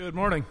Good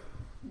morning.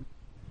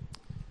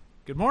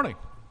 Good morning.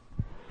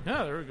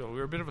 Yeah, there we go. We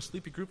were a bit of a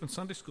sleepy group in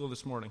Sunday school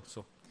this morning,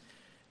 so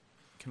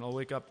can all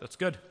wake up. That's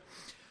good.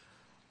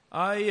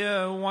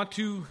 I want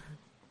to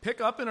pick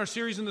up in our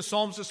series in the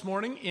Psalms this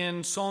morning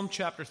in Psalm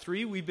chapter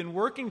 3. We've been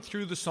working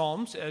through the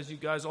Psalms, as you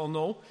guys all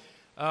know,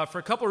 for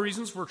a couple of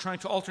reasons. We're trying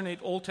to alternate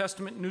Old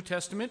Testament and New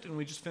Testament, and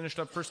we just finished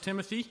up 1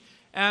 Timothy.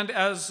 And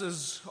as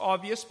is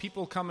obvious,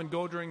 people come and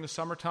go during the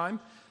summertime.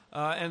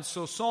 And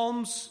so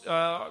Psalms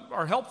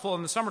are helpful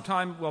in the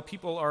summertime while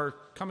people are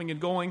coming and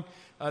going,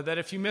 that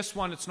if you miss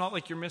one, it's not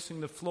like you're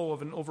missing the flow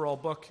of an overall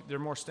book. They're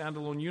more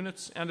standalone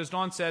units. And as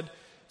Don said,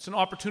 it's an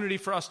opportunity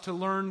for us to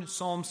learn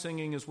psalm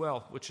singing as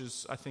well, which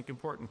is, I think,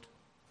 important.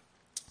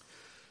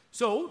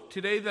 So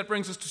today that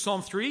brings us to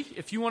Psalm 3.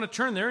 If you want to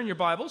turn there in your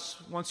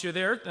Bibles, once you're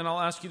there, then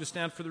I'll ask you to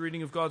stand for the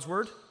reading of God's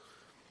Word.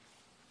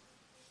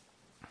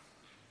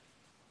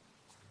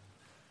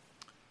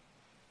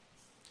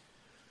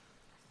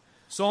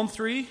 Psalm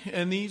 3,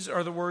 and these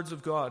are the words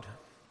of God.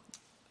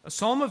 A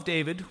psalm of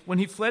David when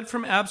he fled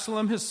from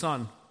Absalom his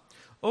son.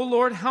 O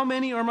Lord, how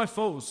many are my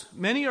foes?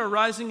 Many are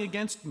rising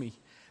against me.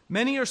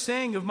 Many are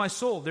saying of my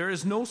soul, there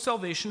is no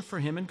salvation for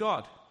him in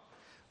God.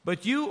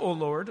 But you, O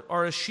Lord,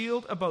 are a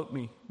shield about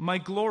me, my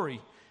glory,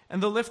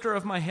 and the lifter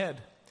of my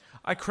head.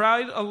 I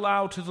cried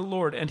aloud to the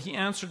Lord, and he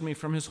answered me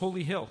from his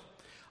holy hill.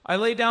 I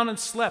lay down and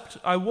slept.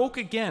 I woke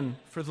again,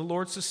 for the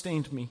Lord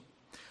sustained me.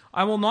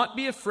 I will not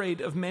be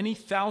afraid of many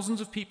thousands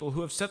of people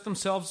who have set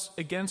themselves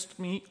against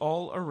me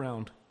all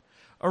around.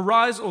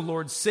 Arise, O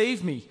Lord,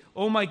 save me,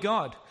 O my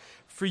God,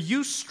 for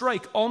you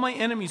strike all my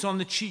enemies on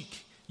the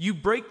cheek. You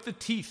break the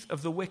teeth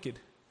of the wicked.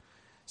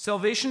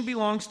 Salvation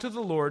belongs to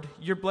the Lord.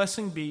 Your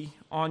blessing be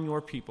on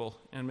your people.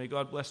 And may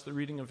God bless the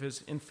reading of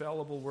his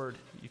infallible word.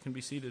 You can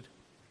be seated.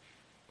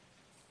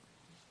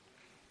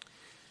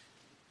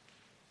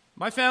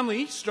 My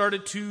family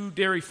started to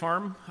dairy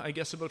farm, I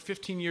guess, about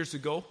 15 years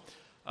ago.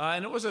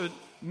 And it was a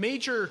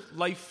major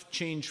life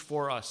change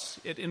for us.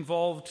 It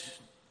involved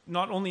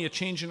not only a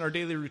change in our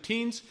daily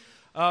routines,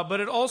 but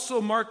it also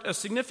marked a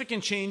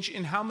significant change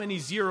in how many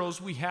zeros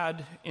we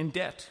had in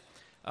debt.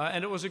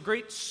 And it was a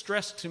great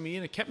stress to me,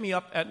 and it kept me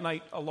up at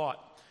night a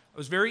lot. I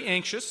was very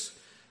anxious,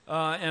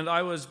 and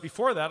I was,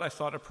 before that, I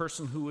thought a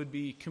person who would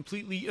be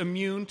completely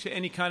immune to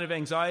any kind of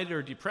anxiety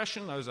or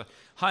depression. I was a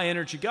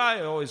high-energy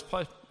guy, always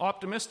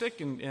optimistic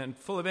and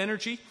full of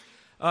energy.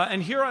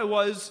 And here I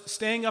was,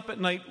 staying up at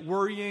night,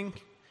 worrying,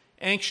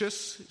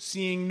 anxious,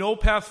 seeing no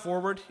path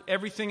forward.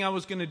 Everything I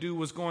was going to do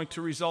was going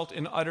to result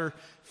in utter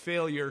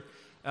failure,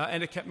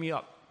 and it kept me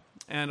up.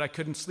 And I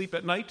couldn't sleep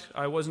at night.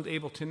 I wasn't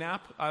able to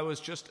nap. I was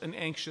just an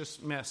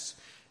anxious mess.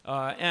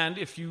 And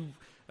if you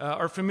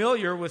are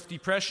familiar with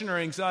depression or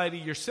anxiety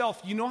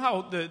yourself, you know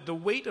how the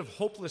weight of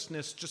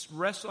hopelessness just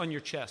rests on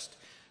your chest.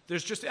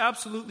 There's just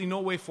absolutely no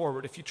way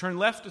forward. If you turn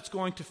left, it's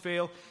going to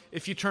fail.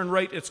 If you turn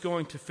right, it's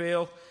going to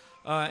fail.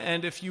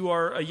 And if you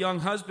are a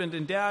young husband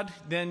and dad,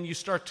 then you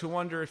start to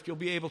wonder if you'll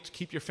be able to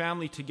keep your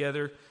family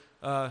together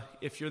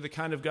if you're the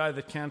kind of guy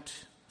that can't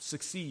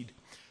succeed.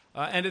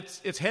 And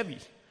it's heavy.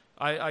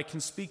 I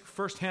can speak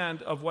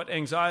firsthand of what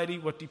anxiety,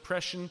 what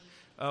depression,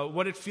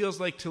 what it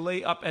feels like to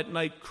lay up at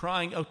night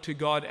crying out to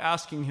God,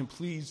 asking him,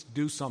 please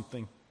do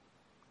something.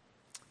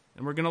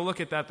 And we're going to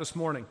look at that this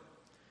morning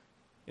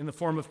in the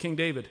form of King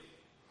David.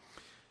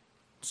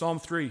 Psalm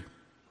 3.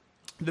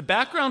 The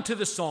background to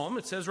the psalm,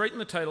 it says right in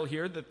the title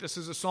here that this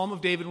is a psalm of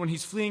David when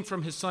he's fleeing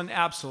from his son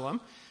Absalom.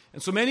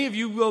 And so many of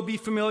you will be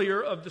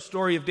familiar of the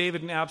story of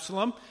David and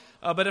Absalom.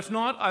 But if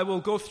not, I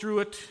will go through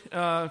it,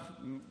 kind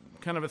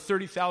of a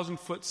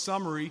 30,000-foot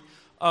summary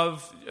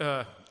of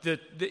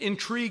the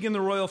intrigue in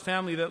the royal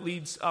family that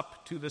leads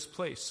up to this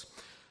place.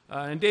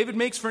 And David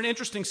makes for an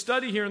interesting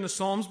study here in the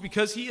Psalms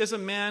because he is a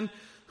man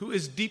who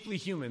is deeply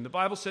human. The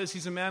Bible says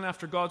he's a man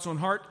after God's own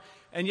heart.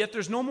 And yet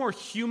there's no more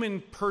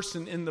human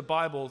person in the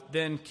Bible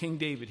than King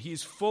David.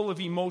 He's full of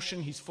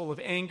emotion, he's full of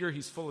anger,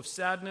 he's full of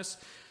sadness.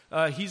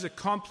 He's a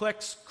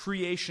complex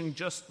creation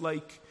just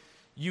like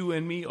you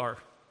and me are.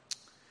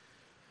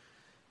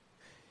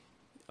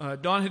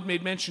 Don had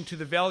made mention to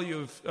the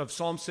value of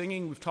psalm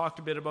singing. We've talked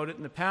a bit about it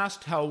in the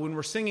past, how when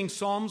we're singing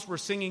psalms, we're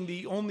singing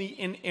the only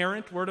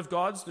inerrant word of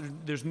God's.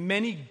 There's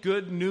many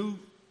good, new,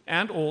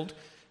 and old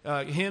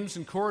hymns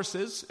and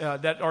choruses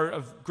that are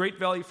of great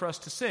value for us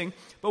to sing.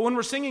 But when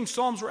we're singing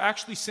psalms, we're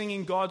actually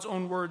singing God's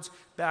own words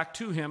back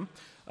to him.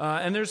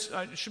 And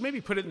I should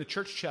maybe put it in the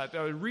church chat.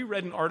 I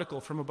reread an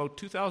article from about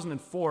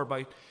 2004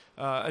 by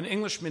an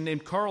Englishman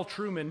named Carl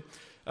Trueman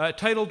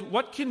titled,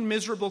 What Can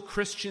Miserable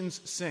Christians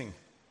Sing?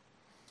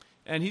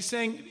 And he's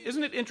saying,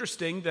 isn't it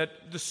interesting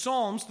that the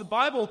Psalms, the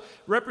Bible,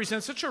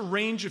 represents such a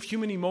range of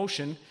human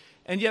emotion,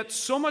 and yet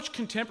so much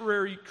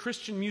contemporary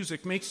Christian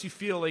music makes you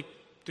feel like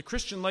the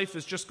Christian life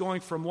is just going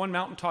from one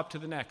mountaintop to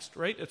the next,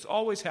 right? It's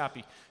always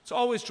happy. It's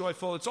always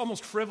joyful. It's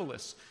almost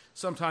frivolous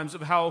sometimes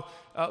of how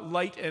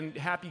light and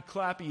happy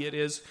clappy it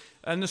is.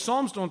 And the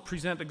Psalms don't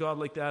present a God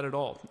like that at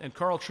all. And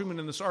Carl Trueman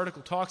in this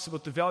article talks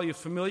about the value of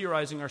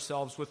familiarizing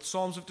ourselves with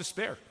Psalms of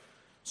despair.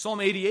 Psalm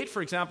 88,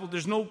 for example,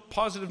 there's no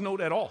positive note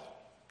at all.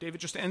 David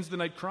just ends the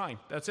night crying.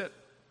 That's it.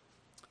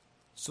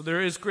 So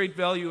there is great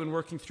value in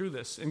working through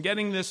this. And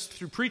getting this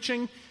through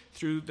preaching,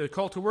 through the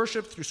call to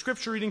worship, through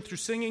scripture reading, through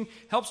singing,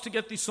 helps to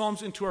get these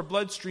psalms into our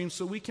bloodstream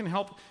so we can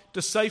help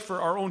decipher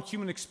our own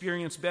human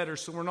experience better,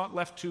 so we're not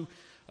left to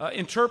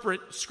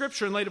interpret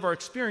scripture in light of our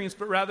experience,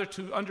 but rather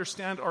to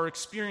understand our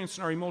experience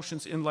and our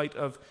emotions in light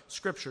of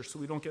scripture, so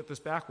we don't get this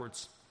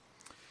backwards.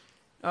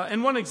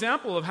 And one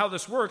example of how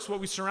this works, what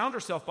we surround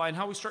ourselves by and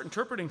how we start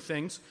interpreting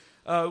things,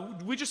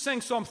 we just sang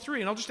Psalm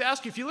 3, and I'll just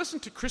ask you, if you listen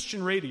to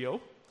Christian radio,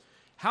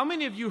 how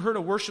many of you heard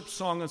a worship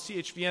song on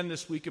CHVN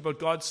this week about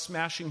God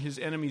smashing his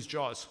enemy's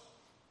jaws?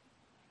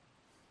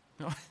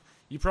 No,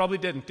 you probably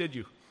didn't, did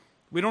you?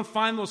 We don't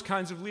find those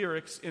kinds of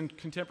lyrics in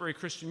contemporary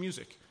Christian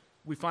music.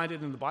 We find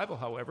it in the Bible,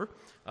 however.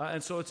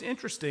 And so it's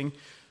interesting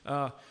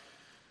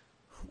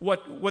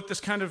what this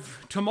kind of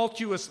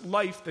tumultuous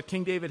life that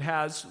King David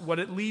has, what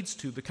it leads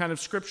to, the kind of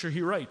scripture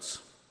he writes.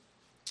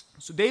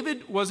 So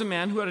David was a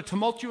man who had a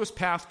tumultuous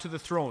path to the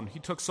throne. He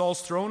took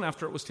Saul's throne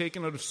after it was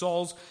taken out of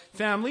Saul's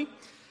family,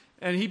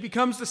 and he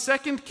becomes the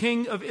second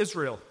king of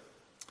Israel.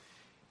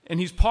 And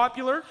he's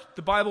popular.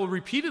 The Bible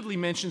repeatedly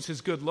mentions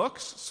his good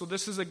looks, so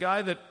this is a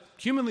guy that,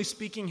 humanly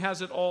speaking,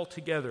 has it all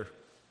together.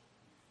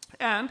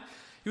 And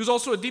he was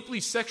also a deeply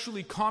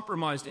sexually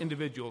compromised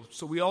individual.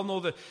 So we all know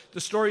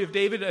the story of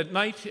David at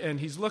night, and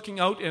he's looking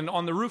out, and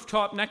on the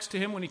rooftop next to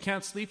him when he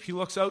can't sleep, he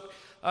looks out,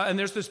 and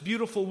there's this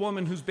beautiful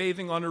woman who's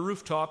bathing on a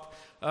rooftop,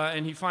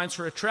 and he finds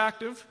her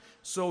attractive.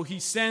 So he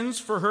sends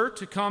for her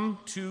to come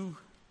to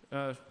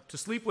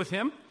sleep with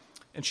him,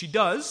 and she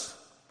does.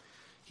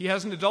 He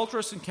has an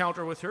adulterous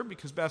encounter with her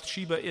because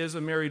Bathsheba is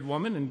a married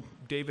woman, and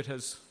David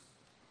has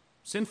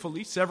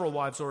sinfully several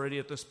wives already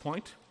at this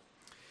point.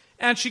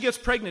 And she gets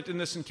pregnant in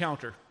this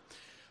encounter.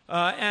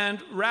 And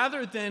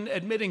rather than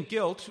admitting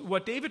guilt,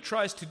 what David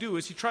tries to do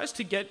is he tries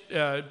to get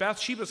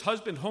Bathsheba's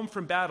husband home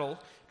from battle,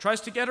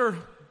 tries to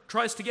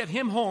get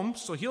him home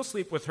so he'll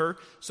sleep with her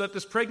so that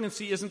this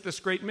pregnancy isn't this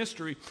great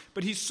mystery.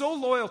 But he's so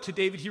loyal to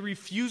David, he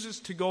refuses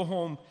to go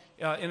home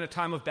in a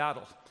time of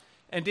battle.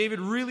 And David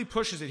really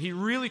pushes it. He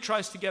really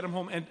tries to get him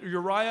home. And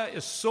Uriah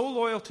is so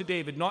loyal to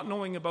David, not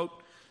knowing about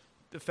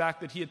the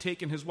fact that he had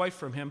taken his wife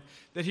from him,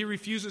 that he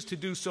refuses to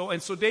do so. And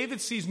so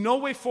David sees no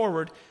way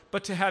forward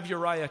but to have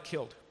Uriah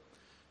killed.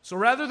 So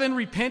rather than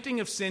repenting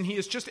of sin, he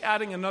is just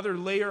adding another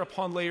layer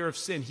upon layer of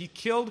sin. He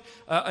killed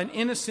an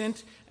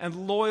innocent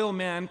and loyal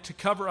man to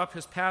cover up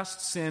his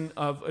past sin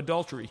of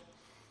adultery.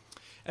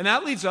 And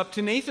that leads up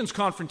to Nathan's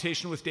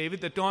confrontation with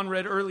David that Don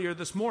read earlier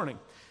this morning.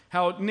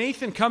 How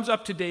Nathan comes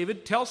up to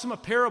David, tells him a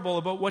parable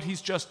about what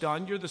he's just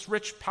done. You're this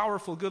rich,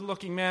 powerful,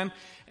 good-looking man,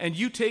 and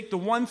you take the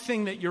one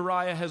thing that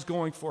Uriah has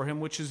going for him,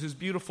 which is his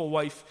beautiful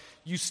wife.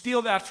 You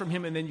steal that from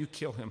him, and then you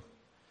kill him.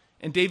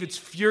 And David's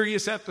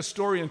furious at the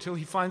story until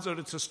he finds out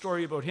it's a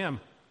story about him.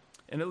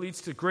 And it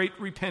leads to great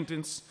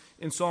repentance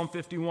in Psalm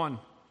 51.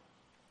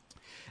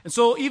 And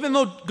so even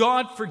though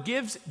God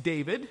forgives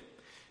David,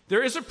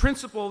 there is a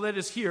principle that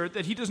is here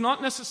that he does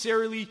not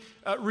necessarily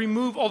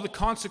remove all the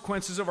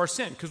consequences of our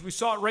sin, because we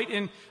saw it right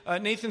in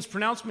Nathan's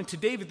pronouncement to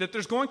David that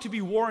there's going to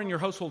be war in your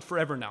household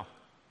forever now.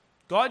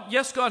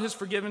 Yes, God has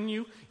forgiven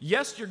you.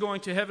 Yes, you're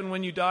going to heaven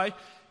when you die.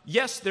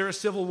 Yes, there is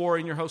civil war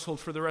in your household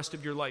for the rest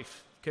of your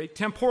life. Okay?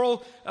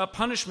 Temporal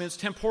punishments,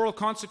 temporal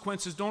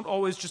consequences don't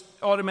always just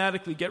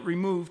automatically get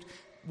removed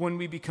when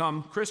we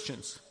become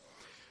Christians.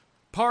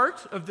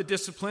 Part of the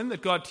discipline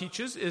that God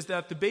teaches is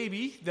that the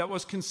baby that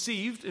was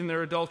conceived in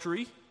their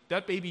adultery,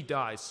 that baby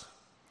dies.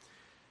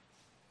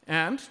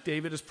 And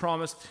David is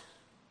promised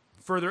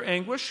further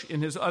anguish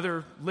in his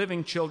other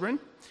living children.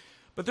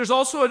 But there's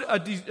also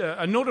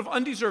a note of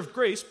undeserved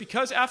grace,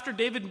 because after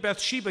David and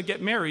Bathsheba get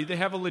married, they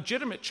have a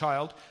legitimate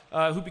child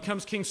who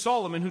becomes King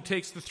Solomon, who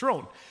takes the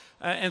throne.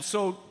 And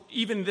so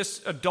even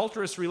this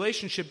adulterous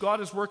relationship, God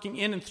is working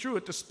in and through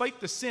it, despite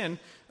the sin,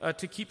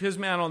 to keep his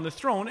man on the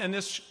throne. And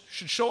this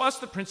should show us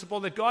the principle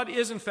that God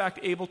is, in fact,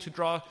 able to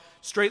draw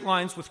straight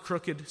lines with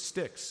crooked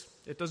sticks.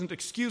 It doesn't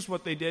excuse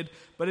what they did,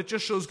 but it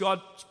just shows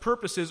God's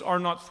purposes are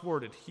not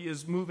thwarted. He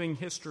is moving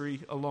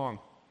history along.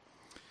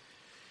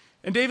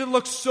 And David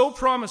looks so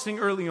promising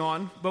early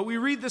on, but we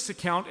read this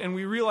account and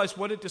we realize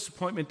what a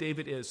disappointment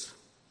David is.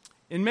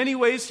 In many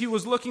ways, he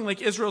was looking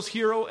like Israel's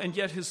hero, and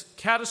yet his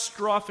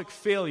catastrophic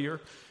failure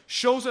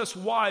shows us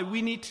why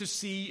we need to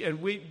see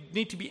and we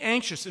need to be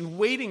anxious and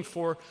waiting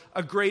for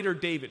a greater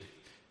David.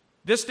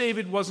 This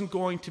David wasn't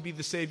going to be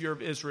the savior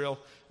of Israel.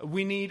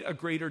 We need a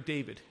greater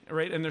David, all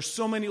right? And there's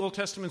so many Old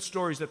Testament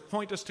stories that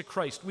point us to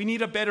Christ. We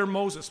need a better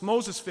Moses.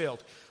 Moses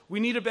failed. We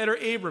need a better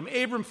Abram.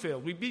 Abram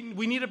failed.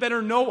 We need a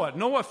better Noah.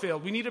 Noah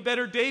failed. We need a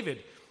better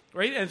David,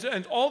 right?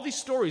 And all these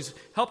stories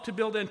help to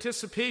build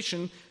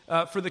anticipation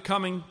for the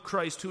coming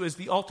Christ, who is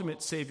the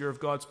ultimate savior of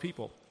God's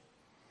people.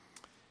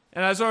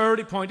 And as I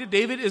already pointed,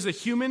 David is a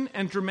human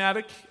and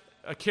dramatic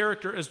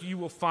character, as you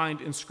will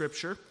find in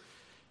Scripture.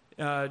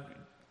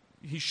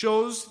 He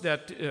shows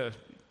that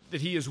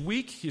he is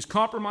weak, he's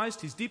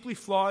compromised, he's deeply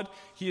flawed,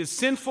 he is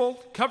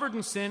sinful, covered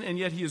in sin, and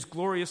yet he is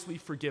gloriously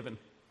forgiven.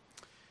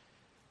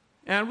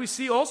 And we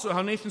see also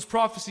how Nathan's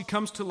prophecy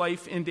comes to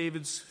life in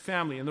David's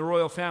family, in the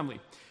royal family.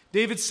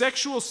 David's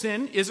sexual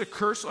sin is a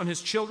curse on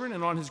his children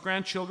and on his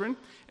grandchildren,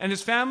 and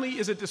his family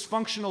is a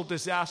dysfunctional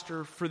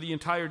disaster for the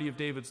entirety of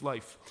David's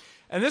life.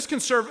 And this can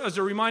serve as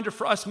a reminder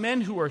for us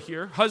men who are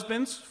here,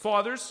 husbands,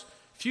 fathers,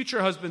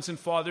 future husbands and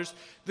fathers,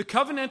 the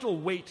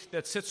covenantal weight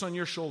that sits on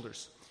your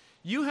shoulders.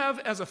 You have,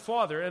 as a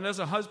father and as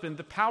a husband,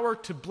 the power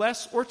to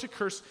bless or to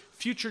curse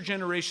future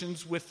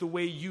generations with the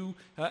way you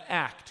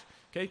act.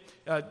 Okay?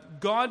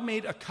 God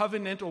made a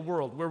covenantal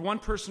world where one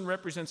person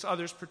represents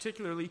others,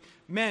 particularly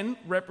men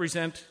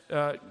represent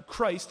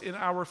Christ in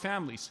our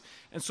families.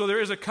 And so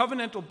there is a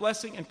covenantal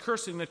blessing and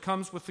cursing that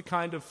comes with the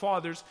kind of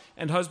fathers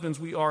and husbands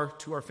we are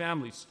to our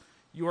families.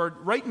 You are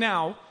right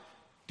now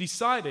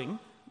deciding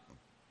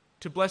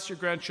to bless your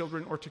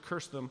grandchildren or to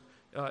curse them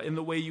in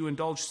the way you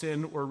indulge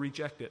sin or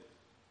reject it.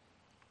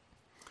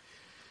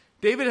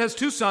 David has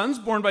two sons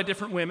born by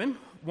different women.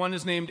 One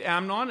is named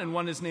Amnon and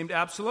one is named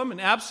Absalom. And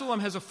Absalom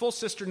has a full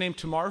sister named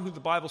Tamar, who the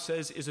Bible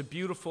says is a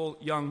beautiful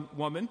young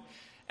woman.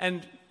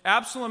 And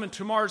Absalom and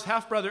Tamar's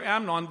half-brother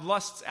Amnon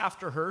lusts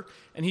after her,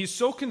 and he's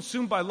so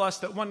consumed by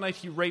lust that one night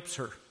he rapes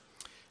her.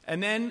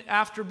 And then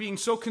after being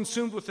so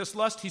consumed with this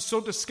lust, he's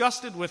so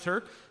disgusted with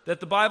her that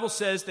the Bible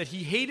says that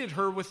he hated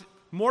her with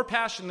more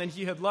passion than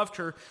he had loved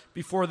her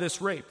before this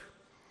rape.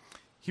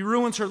 He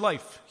ruins her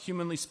life,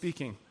 humanly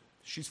speaking.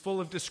 She's full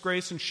of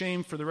disgrace and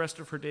shame for the rest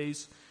of her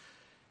days.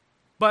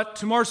 But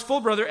Tamar's full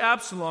brother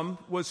Absalom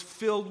was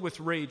filled with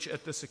rage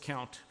at this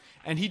account.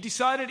 And he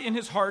decided in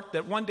his heart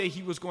that one day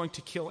he was going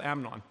to kill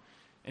Amnon.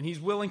 And he's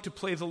willing to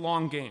play the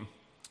long game.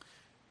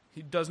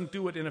 He doesn't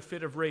do it in a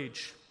fit of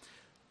rage.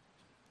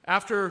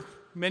 After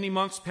many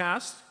months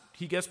passed,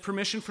 he gets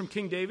permission from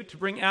King David to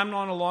bring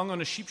Amnon along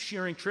on a sheep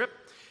shearing trip.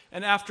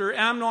 And after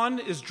Amnon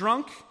is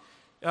drunk,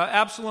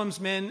 Absalom's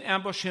men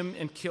ambush him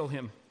and kill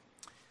him.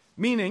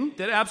 Meaning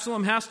that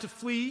Absalom has to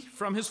flee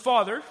from his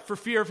father for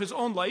fear of his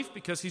own life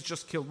because he's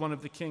just killed one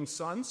of the king's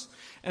sons.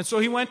 And so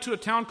he went to a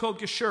town called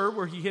Geshur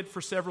where he hid for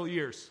several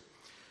years.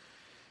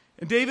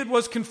 And David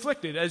was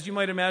conflicted, as you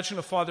might imagine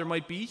a father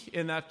might be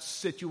in that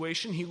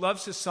situation. He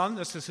loves his son.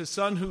 This is his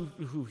son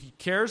who he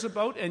cares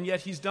about, and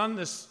yet he's done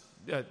this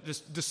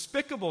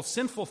despicable,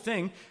 sinful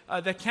thing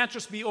that can't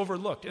just be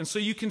overlooked. And so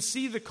you can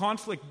see the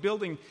conflict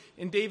building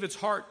in David's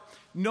heart,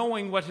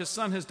 knowing what his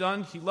son has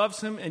done. He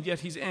loves him, and yet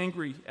he's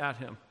angry at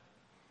him.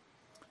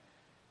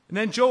 And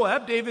then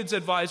Joab, David's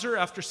advisor,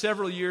 after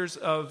several years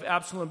of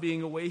Absalom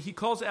being away, he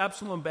calls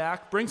Absalom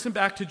back, brings him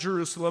back to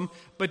Jerusalem,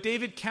 but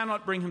David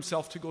cannot bring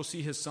himself to go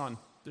see his son.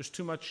 There's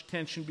too much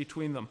tension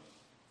between them.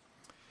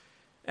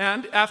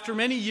 And after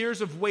many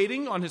years of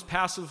waiting on his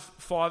passive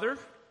father,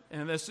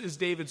 and this is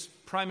David's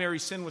primary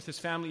sin with his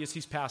family, is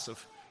he's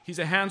passive. He's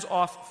a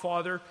hands-off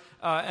father,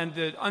 and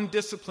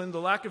the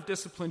lack of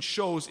discipline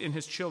shows in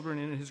his children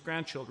and in his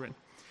grandchildren.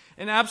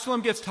 And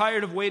Absalom gets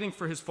tired of waiting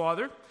for his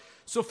father,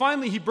 so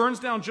finally he burns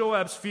down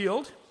Joab's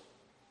field,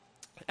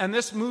 and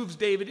this moves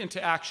David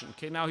into action.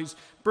 Okay, now he's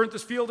burnt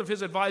this field of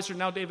his advisor,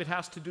 now David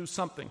has to do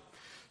something.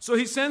 So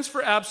he sends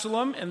for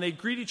Absalom, and they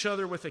greet each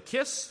other with a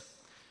kiss.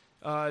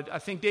 I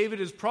think David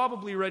is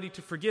probably ready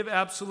to forgive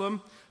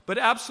Absalom, but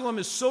Absalom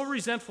is so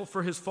resentful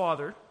for his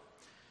father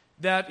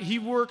that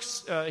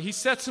he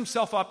sets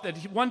himself up that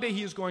one day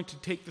he is going to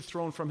take the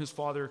throne from his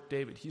father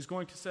David. He's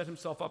going to set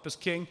himself up as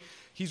king.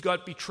 He's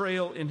got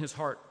betrayal in his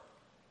heart.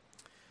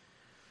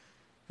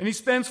 And he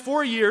spends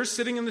 4 years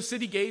sitting in the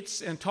city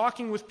gates and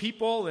talking with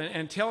people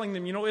and telling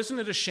them, isn't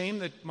it a shame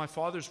that my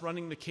father's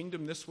running the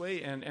kingdom this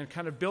way, and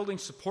kind of building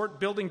support,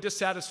 building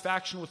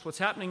dissatisfaction with what's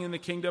happening in the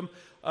kingdom,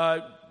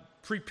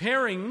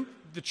 preparing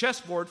the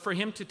chessboard for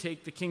him to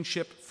take the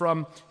kingship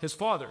from his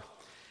father.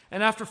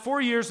 And after 4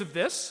 years of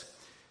this,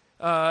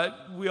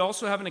 we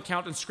also have an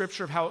account in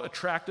Scripture of how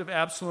attractive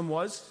Absalom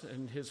was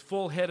and his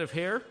full head of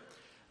hair.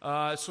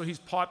 So he's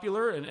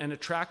popular and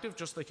attractive,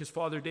 just like his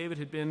father David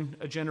had been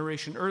a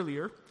generation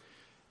earlier.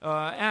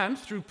 And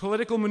through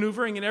political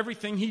maneuvering and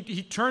everything,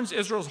 he turns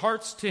Israel's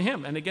hearts to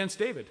him and against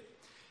David.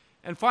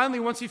 And finally,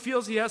 once he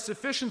feels he has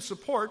sufficient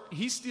support,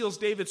 he steals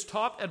David's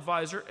top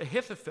advisor,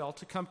 Ahithophel,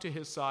 to come to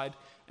his side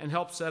and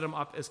help set him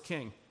up as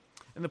king.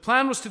 And the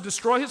plan was to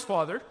destroy his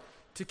father,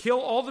 to kill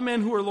all the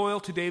men who were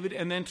loyal to David,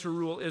 and then to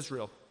rule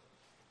Israel.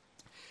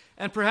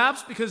 And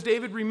perhaps because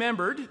David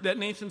remembered that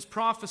Nathan's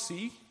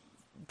prophecy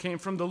came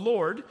from the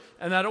Lord,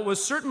 and that it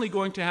was certainly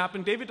going to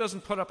happen, David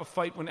doesn't put up a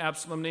fight when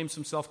Absalom names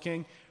himself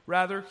king.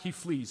 Rather, he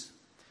flees.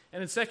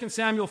 And in 2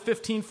 Samuel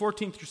 15,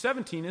 14 through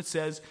 17, it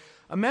says,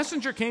 "A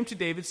messenger came to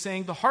David,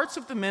 saying, 'The hearts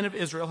of the men of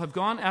Israel have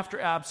gone after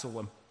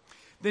Absalom.'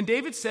 Then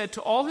David said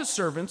to all his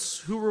servants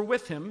who were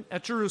with him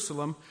at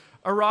Jerusalem,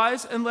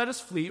 'Arise and let us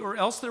flee, or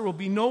else there will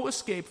be no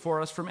escape for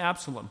us from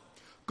Absalom.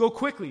 Go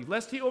quickly,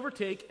 lest he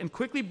overtake, and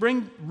quickly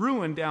bring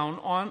ruin down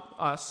on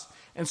us,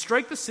 and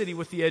strike the city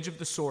with the edge of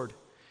the sword.'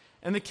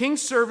 And the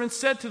king's servants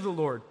said to the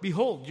Lord,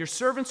 'Behold, your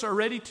servants are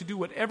ready to do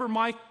whatever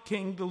my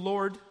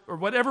lord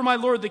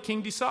the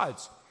king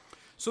decides.'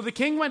 So the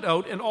king went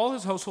out, and all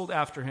his household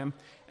after him,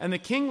 and the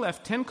king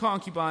left 10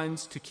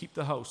 concubines to keep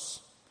the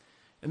house."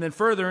 And then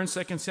further in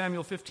 2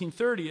 Samuel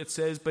 15:30 it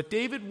says, "But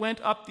David went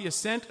up the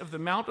ascent of the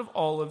Mount of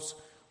Olives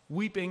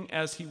weeping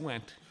as he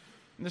went.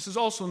 And this is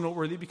also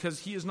noteworthy because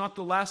he is not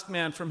the last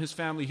man from his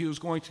family who is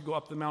going to go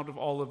up the Mount of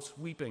Olives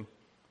weeping.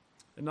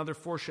 Another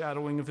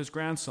foreshadowing of his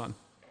grandson.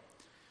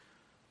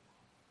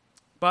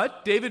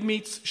 But David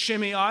meets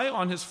Shimei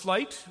on his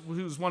flight,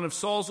 who's one of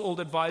Saul's old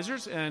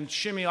advisors, and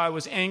Shimei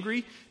was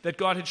angry that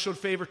God had showed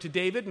favor to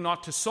David and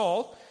not to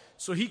Saul.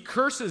 So he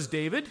curses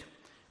David.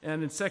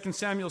 And in 2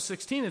 Samuel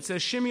 16 it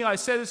says, Shimei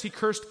said as he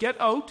cursed, get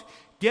out,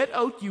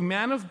 you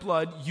man of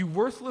blood, you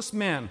worthless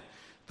man.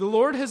 The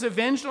Lord has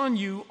avenged on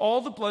you all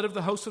the blood of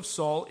the house of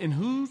Saul, in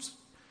whose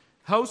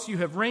house you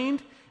have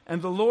reigned,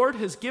 and the Lord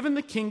has given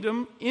the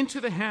kingdom into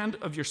the hand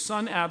of your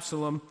son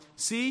Absalom.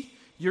 See,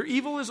 your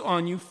evil is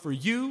on you, for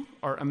you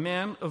are a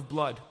man of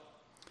blood.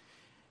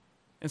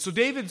 And so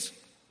David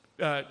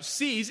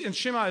sees in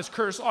Shimei's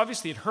curse,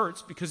 obviously it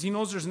hurts because he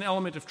knows there's an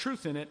element of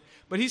truth in it,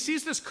 but he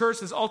sees this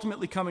curse as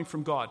ultimately coming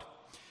from God.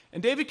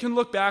 And David can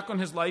look back on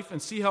his life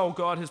and see how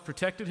God has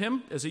protected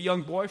him as a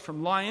young boy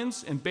from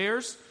lions and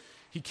bears.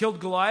 He killed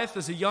Goliath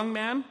as a young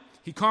man.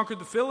 He conquered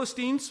the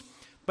Philistines.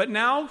 But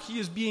now he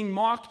is being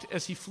mocked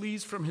as he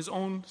flees from his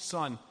own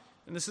son.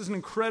 And this is an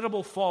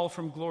incredible fall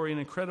from glory, an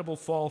incredible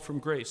fall from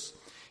grace.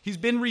 He's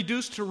been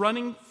reduced to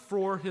running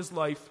for his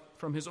life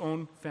from his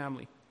own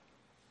family.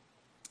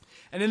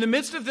 And in the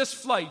midst of this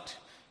flight,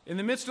 in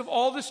the midst of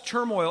all this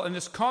turmoil and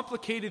this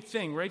complicated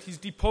thing, right? He's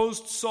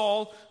deposed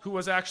Saul, who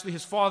was actually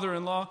his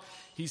father-in-law.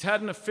 He's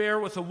had an affair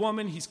with a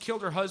woman. He's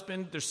killed her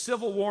husband. There's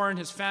civil war in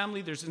his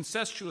family. There's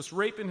incestuous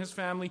rape in his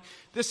family.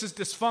 This is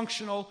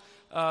dysfunctional.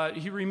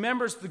 He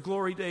remembers the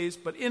glory days.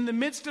 But in the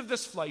midst of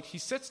this flight, he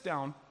sits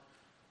down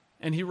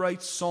and he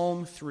writes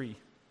Psalm 3,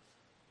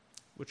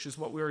 which is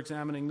what we're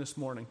examining this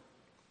morning.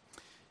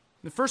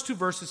 The first two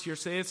verses here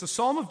say, it's a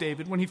psalm of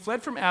David when he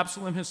fled from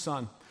Absalom his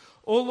son.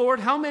 O Lord,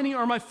 how many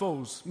are my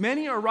foes?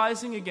 Many are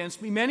rising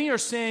against me. Many are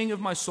saying of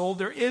my soul,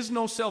 there is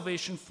no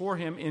salvation for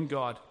him in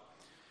God.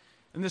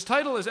 And this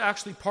title is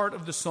actually part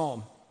of the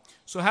psalm.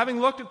 So having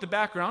looked at the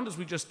background, as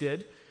we just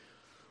did,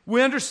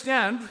 we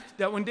understand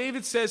that when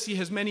David says he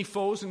has many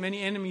foes and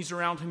many enemies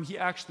around him, he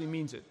actually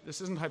means it.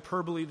 This isn't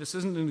hyperbole. This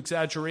isn't an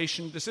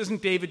exaggeration. This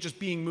isn't David just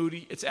being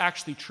moody. It's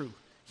actually true.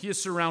 He is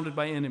surrounded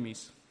by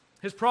enemies.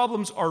 His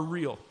problems are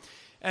real.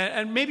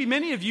 And maybe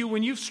many of you,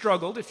 when you've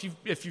struggled,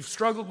 if you've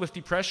struggled with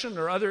depression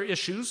or other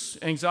issues,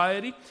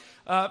 anxiety,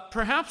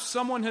 perhaps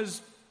someone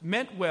has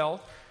meant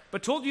well,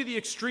 but told you the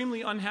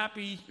extremely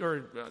unhappy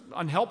or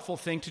unhelpful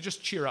thing to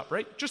just cheer up,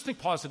 right? Just think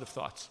positive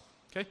thoughts,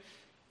 okay?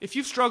 If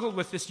you've struggled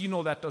with this, you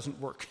know that doesn't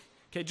work,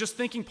 okay? Just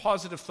thinking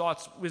positive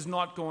thoughts is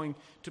not going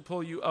to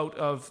pull you out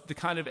of the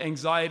kind of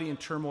anxiety and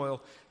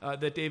turmoil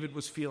that David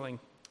was feeling.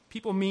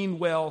 People mean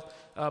well,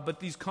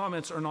 but these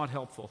comments are not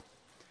helpful.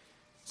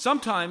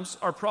 Sometimes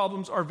our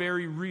problems are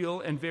very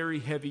real and very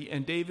heavy,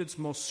 and David's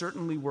most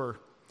certainly were.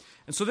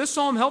 And so this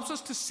psalm helps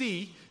us to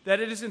see that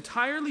it is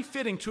entirely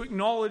fitting to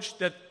acknowledge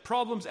that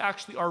problems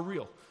actually are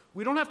real.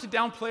 We don't have to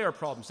downplay our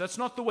problems. That's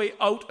not the way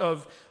out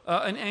of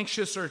an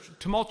anxious or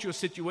tumultuous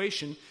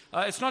situation.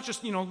 It's not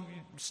just,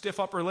 stiff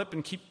upper lip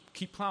and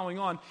keep plowing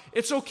on.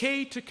 It's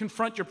okay to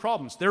confront your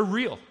problems. They're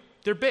real.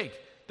 They're big.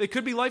 They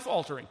could be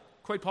life-altering,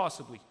 quite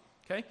possibly.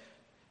 Okay?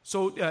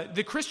 So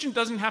the Christian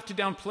doesn't have to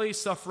downplay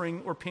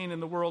suffering or pain in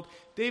the world.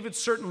 David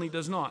certainly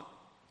does not.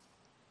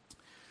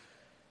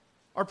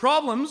 Our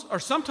problems are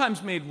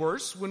sometimes made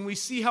worse when we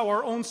see how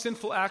our own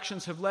sinful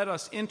actions have led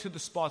us into the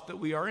spot that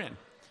we are in,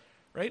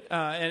 right?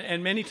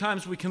 And many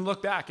times we can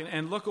look back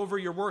and look over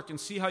your work and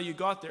see how you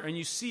got there, and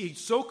you see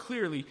so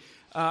clearly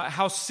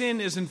how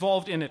sin is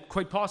involved in it,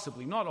 quite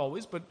possibly. Not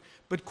always,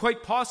 but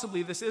quite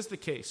possibly this is the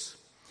case.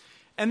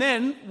 And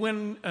then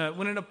when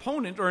an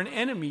opponent or an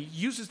enemy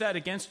uses that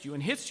against you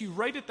and hits you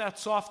right at that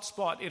soft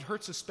spot, it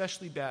hurts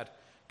especially bad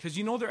because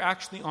you know they're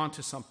actually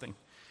onto something.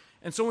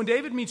 And so when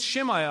David meets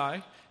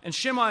Shimei, and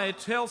Shimei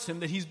tells him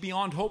that he's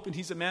beyond hope and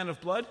he's a man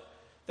of blood,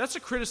 that's a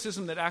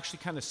criticism that actually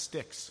kind of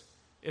sticks.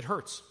 It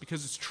hurts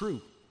because it's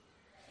true.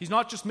 He's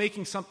not just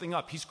making something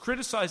up. He's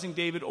criticizing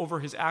David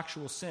over his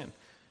actual sin.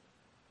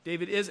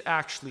 David is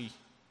actually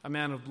a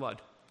man of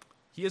blood.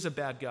 He is a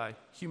bad guy,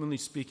 humanly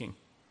speaking.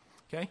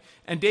 Okay?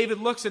 And David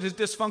looks at his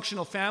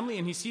dysfunctional family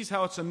and he sees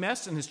how it's a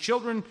mess and his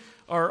children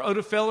are out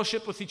of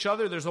fellowship with each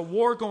other. There's a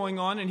war going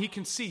on and he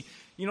can see,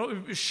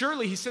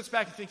 surely he sits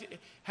back and thinks,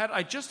 had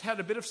I just had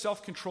a bit of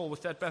self-control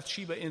with that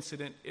Bathsheba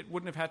incident, it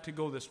wouldn't have had to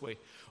go this way.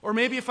 Or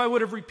maybe if I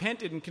would have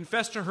repented and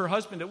confessed to her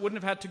husband, it wouldn't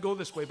have had to go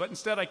this way, but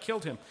instead I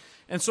killed him.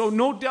 And so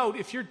no doubt,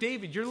 if you're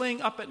David, you're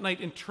laying up at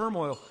night in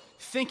turmoil,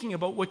 thinking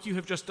about what you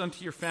have just done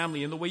to your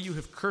family and the way you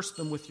have cursed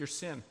them with your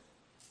sin.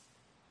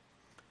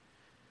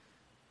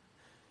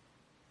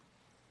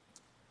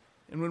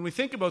 And when we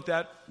think about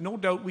that, no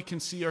doubt we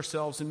can see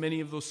ourselves in many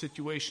of those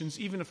situations,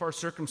 even if our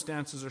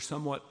circumstances are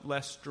somewhat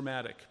less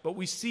dramatic. But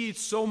we see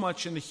so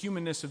much in the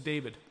humanness of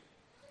David.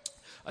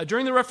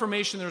 During the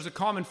Reformation, there was a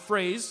common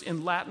phrase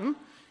in Latin,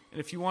 and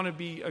if you want to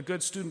be a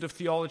good student of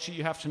theology,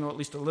 you have to know at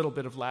least a little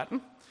bit of Latin.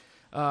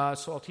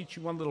 So I'll teach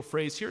you one little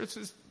phrase here.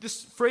 It's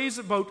this phrase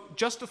about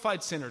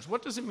justified sinners.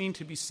 What does it mean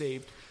to be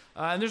saved?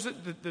 And there's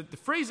the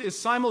phrase is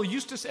simul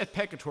justus et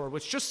peccator,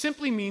 which just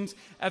simply means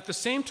at the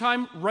same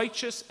time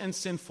righteous and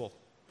sinful.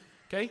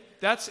 Okay?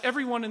 That's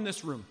everyone in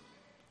this room.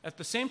 At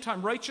the same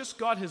time righteous,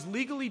 God has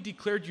legally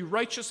declared you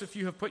righteous if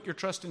you have put your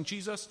trust in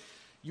Jesus.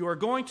 You are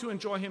going to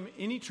enjoy him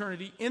in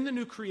eternity, in the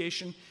new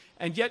creation,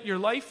 and yet your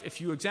life,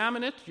 if you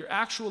examine it, your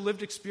actual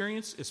lived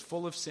experience is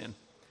full of sin.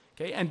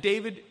 Okay? And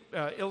David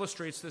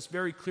illustrates this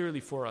very clearly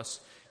for us.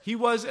 He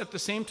was at the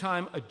same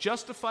time a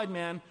justified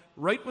man,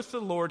 right with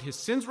the Lord. His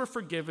sins were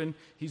forgiven.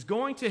 He's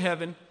going to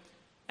heaven,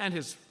 and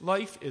his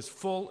life is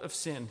full of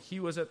sin. He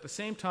was at the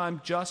same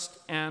time just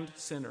and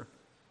sinner.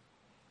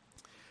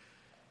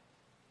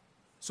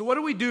 So what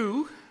do we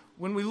do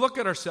when we look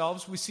at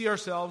ourselves? We see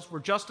ourselves, we're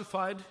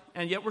justified,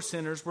 and yet we're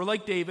sinners. We're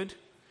like David,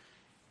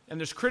 and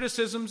there's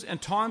criticisms and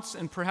taunts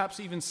and perhaps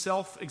even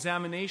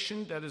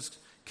self-examination that is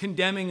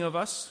condemning of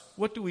us.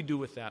 What do we do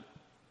with that?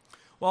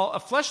 Well, a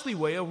fleshly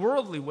way, a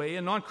worldly way,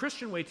 a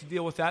non-Christian way to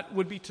deal with that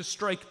would be to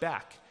strike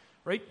back,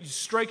 right? You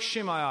strike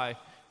Shimei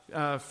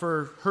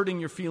for hurting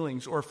your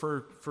feelings or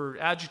for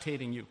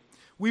agitating you.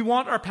 We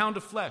want our pound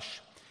of flesh.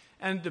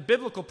 And the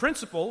biblical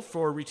principle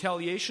for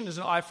retaliation is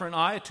an eye for an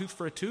eye, a tooth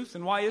for a tooth.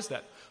 And why is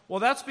that? Well,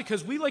 that's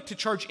because we like to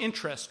charge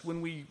interest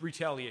when we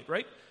retaliate,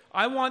 right?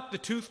 I want the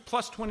tooth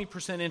plus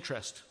 20%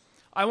 interest.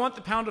 I want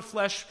the pound of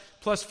flesh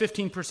plus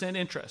 15%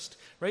 interest,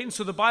 right? And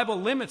so the Bible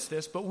limits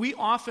this, but we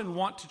often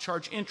want to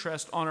charge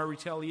interest on our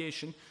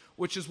retaliation,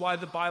 which is why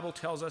the Bible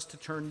tells us to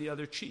turn the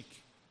other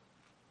cheek.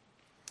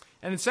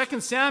 And in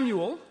 2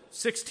 Samuel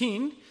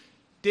 16,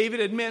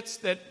 David admits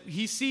that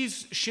he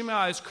sees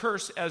Shimei's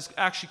curse as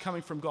actually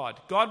coming from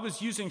God. God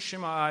was using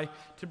Shimei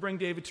to bring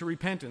David to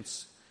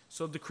repentance.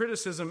 So the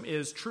criticism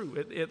is true.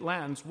 It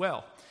lands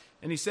well.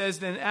 And he says,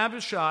 Then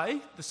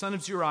Abishai, the son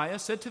of Zeruiah,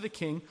 said to the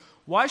king,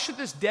 Why should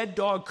this dead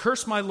dog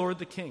curse my lord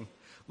the king?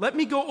 Let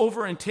me go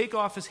over and take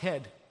off his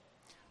head.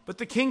 But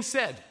the king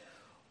said,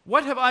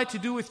 What have I to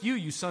do with you,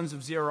 you sons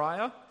of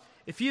Zeruiah?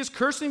 If he is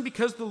cursing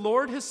because the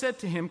Lord has said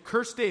to him,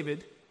 Curse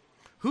David,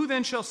 who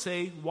then shall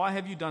say, Why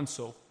have you done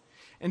so?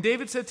 And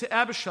David said to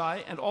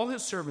Abishai and all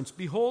his servants,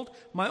 Behold,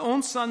 my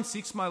own son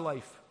seeks my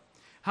life.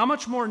 How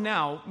much more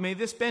now may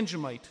this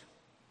Benjamite?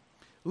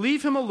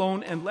 Leave him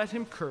alone and let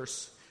him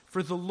curse,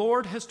 for the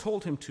Lord has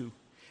told him to.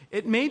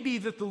 It may be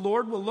that the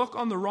Lord will look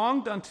on the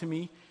wrong done to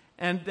me,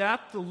 and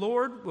that the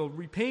Lord will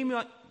repay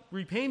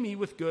me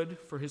with good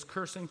for his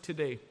cursing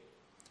today.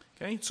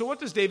 Okay, so what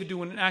does David do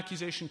when an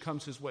accusation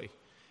comes his way?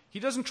 He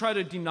doesn't try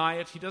to deny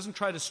it. He doesn't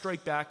try to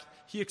strike back.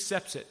 He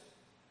accepts it.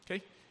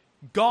 Okay?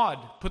 God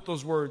put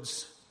those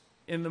words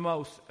in the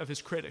mouth of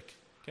his critic,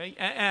 okay,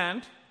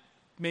 and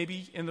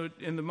maybe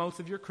in the mouth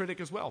of your critic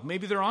as well.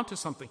 Maybe they're onto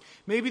something.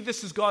 Maybe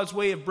this is God's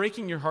way of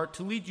breaking your heart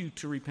to lead you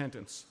to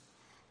repentance,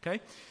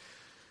 okay?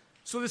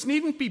 So this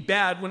needn't be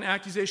bad when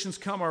accusations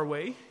come our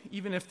way,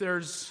 even if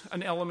there's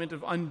an element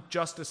of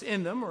injustice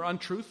in them or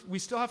untruth. We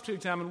still have to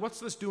examine, what's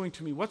this doing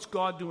to me? What's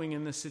God doing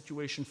in this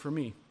situation for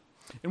me?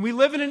 And we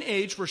live in an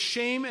age where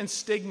shame and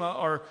stigma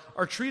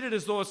are treated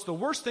as though it's the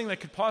worst thing that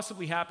could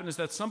possibly happen is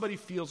that somebody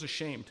feels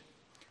ashamed,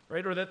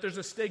 right? Or that there's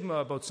a stigma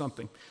about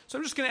something. So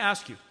I'm just going to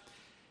ask you,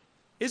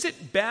 is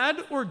it bad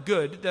or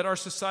good that our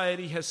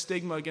society has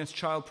stigma against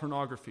child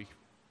pornography?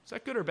 Is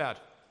that good or bad?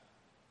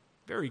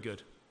 Very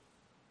good.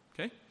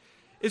 Okay?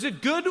 Is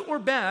it good or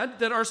bad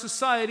that our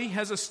society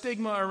has a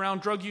stigma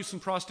around drug use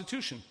and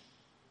prostitution?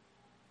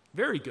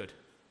 Very good.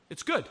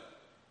 It's good.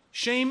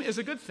 Shame is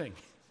a good thing.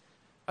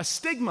 A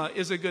stigma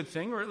is a good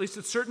thing, or at least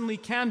it certainly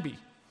can be.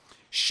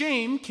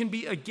 Shame can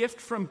be a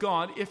gift from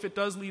God if it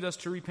does lead us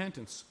to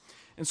repentance.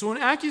 And so when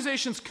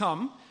accusations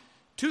come,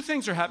 two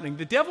things are happening.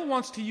 The devil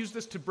wants to use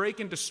this to break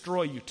and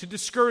destroy you, to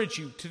discourage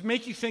you, to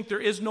make you think there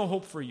is no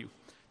hope for you.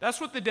 That's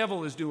what the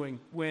devil is doing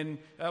when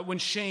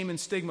shame and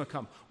stigma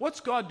come. What's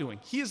God doing?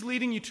 He is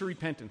leading you to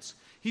repentance.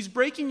 He's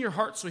breaking your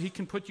heart so he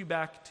can put you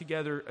back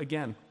together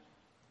again.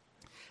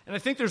 And I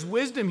think there's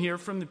wisdom here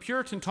from the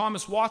Puritan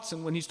Thomas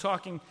Watson when he's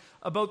talking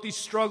about these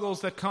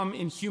struggles that come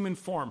in human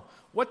form.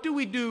 What do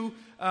we do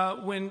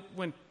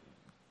when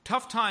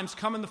tough times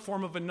come in the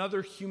form of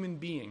another human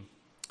being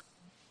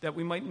that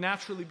we might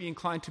naturally be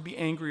inclined to be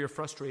angry or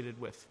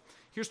frustrated with?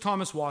 Here's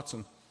Thomas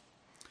Watson.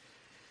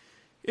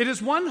 It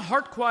is one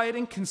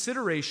heart-quieting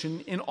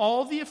consideration in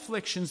all the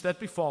afflictions that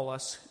befall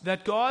us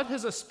that God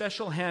has a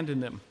special hand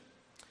in them.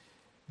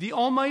 The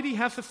Almighty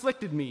hath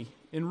afflicted me,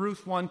 in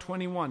Ruth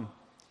 1:21.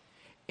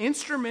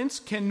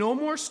 Instruments can no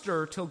more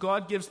stir till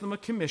God gives them a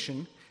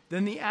commission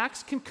than the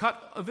axe can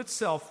cut of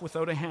itself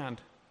without a hand.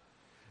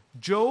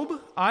 Job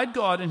eyed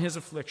God in his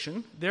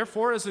affliction.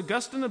 Therefore, as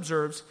Augustine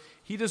observes,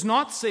 he does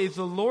not say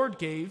the Lord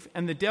gave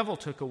and the devil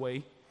took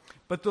away,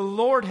 but the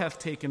Lord hath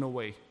taken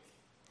away.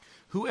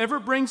 Whoever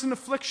brings an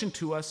affliction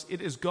to us,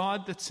 it is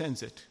God that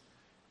sends it.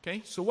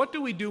 Okay, so what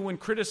do we do when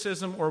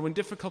criticism or when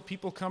difficult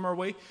people come our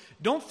way?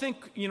 Don't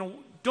think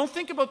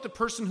about the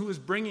person who is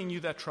bringing you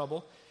that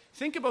trouble.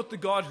 Think about the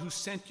God who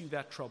sent you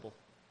that trouble.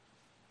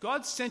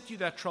 God sent you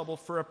that trouble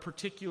for a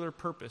particular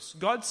purpose.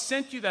 God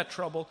sent you that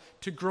trouble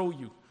to grow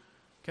you.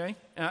 Okay?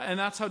 And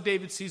that's how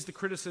David sees the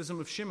criticism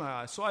of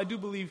Shimei. So I do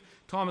believe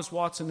Thomas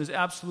Watson is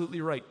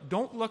absolutely right.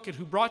 Don't look at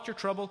who brought your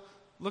trouble,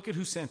 look at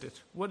who sent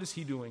it. What is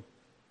he doing?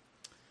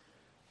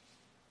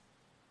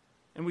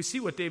 And we see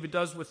what David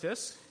does with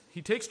this.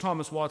 He takes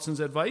Thomas Watson's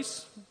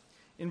advice.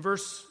 In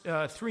verse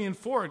 3 and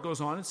 4 it goes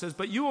on, it says,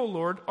 "But you, O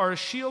Lord, are a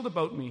shield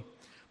about me,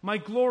 my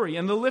glory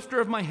and the lifter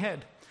of my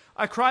head.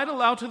 I cried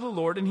aloud to the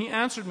Lord, and he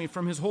answered me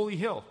from his holy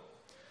hill."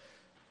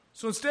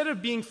 So instead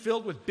of being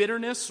filled with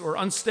bitterness or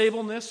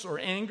unstableness or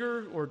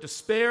anger or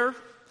despair,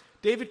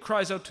 David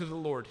cries out to the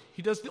Lord.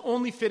 He does the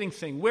only fitting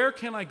thing. Where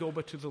can I go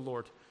but to the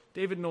Lord?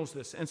 David knows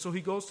this, and so he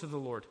goes to the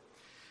Lord.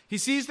 He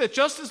sees that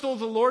just as though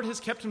the Lord has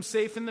kept him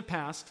safe in the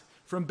past,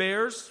 from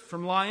bears,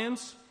 from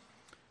lions,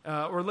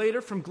 or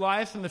later from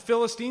Goliath and the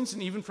Philistines,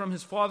 and even from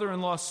his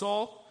father-in-law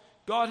Saul,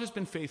 God has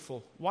been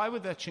faithful. Why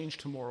would that change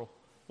tomorrow?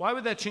 Why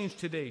would that change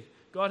today?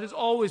 God has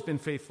always been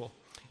faithful.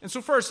 And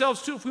so for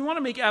ourselves too, if we want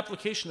to make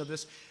application of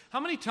this, how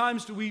many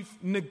times do we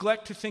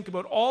neglect to think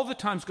about all the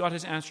times God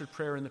has answered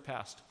prayer in the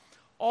past?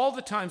 All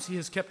the times he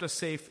has kept us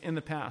safe in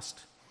the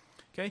past.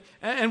 Okay?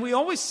 And we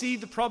always see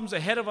the problems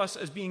ahead of us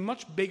as being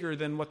much bigger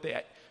than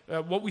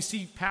what we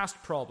see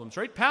past problems,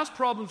 right? Past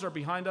problems are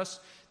behind us.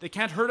 They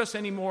can't hurt us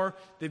anymore.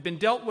 They've been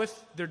dealt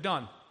with. They're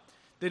done.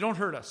 They don't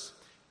hurt us.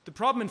 The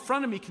problem in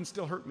front of me can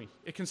still hurt me.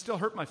 It can still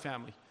hurt my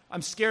family.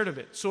 I'm scared of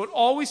it. So it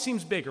always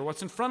seems bigger.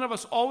 What's in front of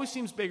us always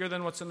seems bigger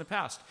than what's in the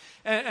past.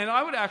 And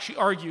I would actually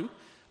argue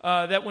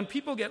that when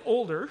people get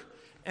older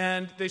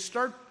and they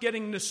start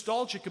getting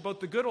nostalgic about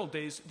the good old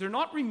days, they're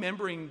not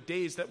remembering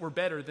days that were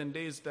better than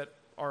days that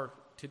are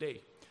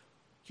today.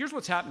 Here's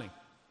what's happening.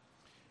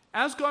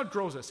 As God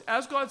grows us,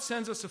 as God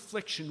sends us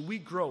affliction, we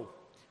grow.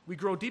 We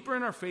grow deeper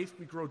in our faith,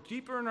 we grow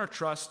deeper in our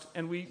trust,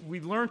 and we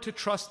learn to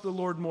trust the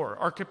Lord more.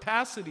 Our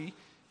capacity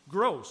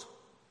grows.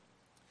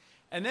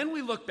 And then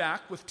we look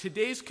back with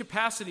today's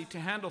capacity to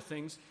handle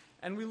things,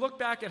 and we look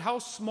back at how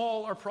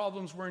small our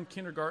problems were in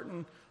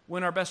kindergarten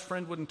when our best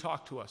friend wouldn't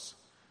talk to us.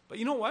 But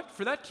you know what?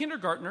 For that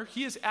kindergartner,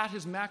 he is at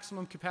his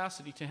maximum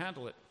capacity to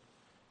handle it.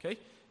 Okay?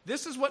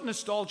 This is what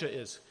nostalgia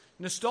is.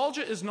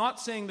 Nostalgia is not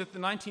saying that the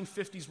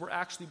 1950s were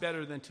actually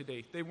better than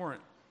today. They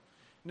weren't.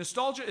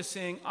 Nostalgia is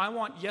saying, I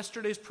want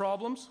yesterday's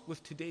problems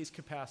with today's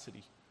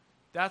capacity.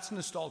 That's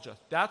nostalgia.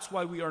 That's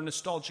why we are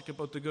nostalgic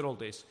about the good old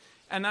days.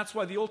 And that's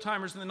why the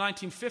old-timers in the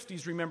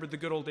 1950s remembered the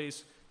good old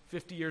days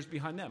 50 years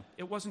behind them.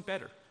 It wasn't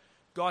better.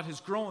 God has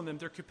grown them.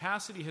 Their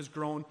capacity has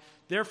grown.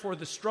 Therefore,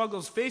 the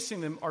struggles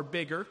facing them are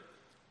bigger.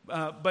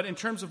 But in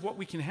terms of what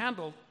we can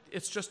handle,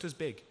 it's just as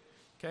big.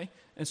 Okay?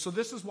 And so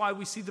this is why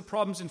we see the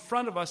problems in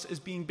front of us as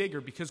being bigger,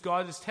 because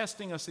God is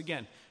testing us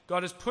again.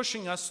 God is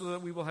pushing us so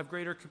that we will have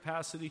greater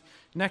capacity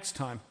next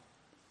time.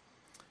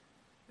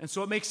 And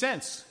so it makes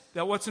sense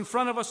that what's in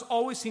front of us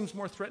always seems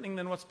more threatening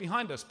than what's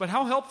behind us. But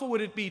how helpful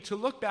would it be to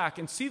look back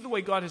and see the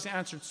way God has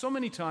answered so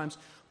many times?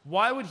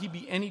 Why would he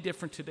be any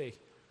different today?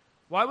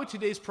 Why would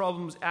today's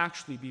problems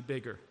actually be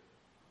bigger?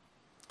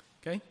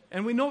 Okay?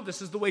 And we know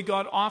this is the way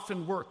God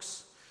often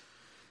works.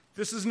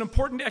 This is an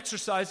important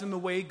exercise in the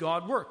way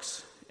God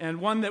works,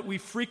 and one that we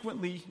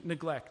frequently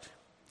neglect.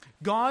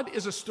 God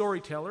is a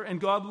storyteller,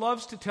 and God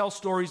loves to tell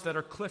stories that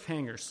are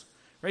cliffhangers.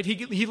 Right?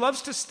 He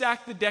loves to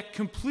stack the deck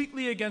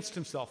completely against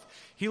himself.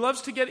 He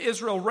loves to get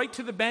Israel right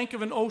to the bank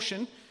of an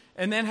ocean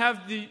and then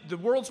have the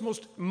world's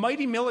most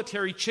mighty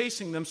military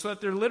chasing them so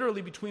that they're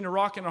literally between a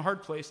rock and a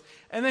hard place.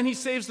 And then he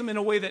saves them in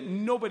a way that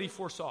nobody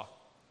foresaw.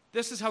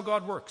 This is how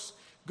God works.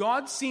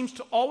 God seems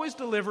to always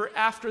deliver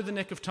after the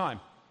nick of time.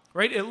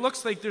 Right? It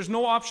looks like there's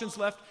no options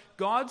left.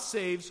 God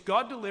saves,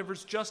 God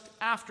delivers just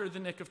after the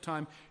nick of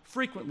time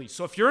frequently.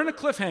 So if you're in a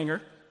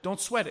cliffhanger,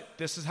 don't sweat it.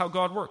 This is how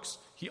God works.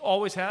 He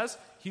always has.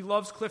 He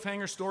loves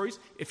cliffhanger stories.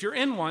 If you're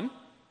in one,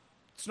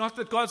 it's not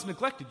that God's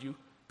neglected you.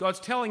 God's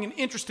telling an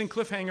interesting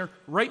cliffhanger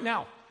right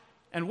now.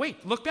 And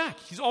wait, look back.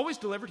 He's always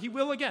delivered. He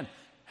will again.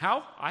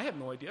 How? I have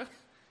no idea.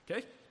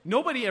 Okay?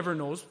 Nobody ever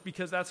knows,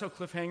 because that's how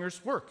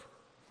cliffhangers work.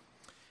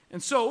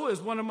 And so, as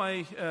one of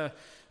my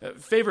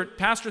favorite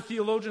pastor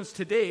theologians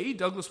today,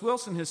 Douglas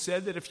Wilson, has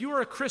said that if you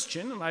are a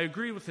Christian, and I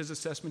agree with his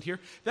assessment here,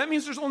 that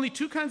means there's only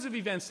two kinds of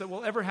events that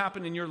will ever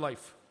happen in your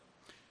life.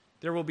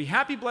 There will be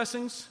happy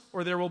blessings,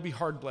 or there will be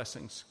hard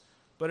blessings.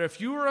 But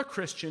if you are a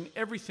Christian,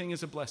 everything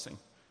is a blessing.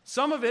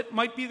 Some of it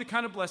might be the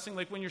kind of blessing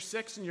like when you're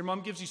 6 and your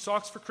mom gives you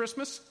socks for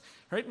Christmas.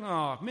 Right?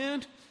 Oh,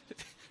 man.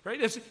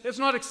 Right? It's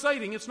not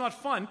exciting. It's not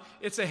fun.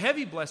 It's a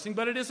heavy blessing,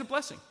 but it is a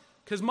blessing.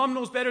 Because mom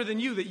knows better than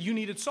you that you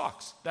needed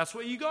socks. That's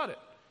why you got it.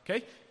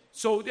 Okay?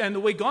 So, and the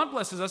way God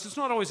blesses us, it's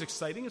not always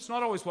exciting. It's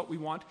not always what we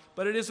want,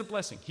 but it is a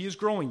blessing. He is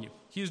growing you.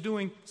 He is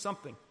doing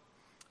something.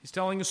 He's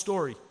telling a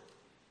story.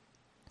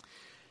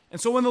 And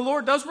so when the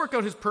Lord does work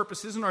out his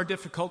purposes in our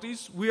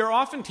difficulties, we are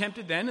often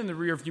tempted then in the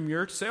rearview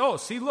mirror to say, oh,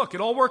 see, look,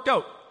 it all worked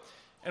out.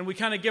 And we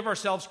kind of give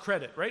ourselves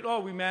credit, right? Oh,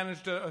 we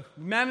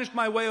managed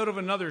my way out of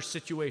another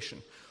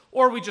situation.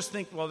 Or we just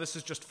think, well, this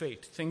is just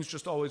fate. Things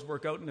just always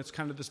work out, and it's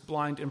kind of this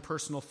blind,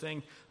 impersonal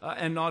thing,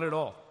 and not at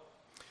all.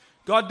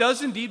 God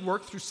does indeed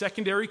work through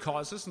secondary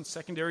causes, and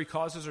secondary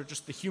causes are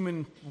just the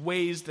human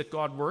ways that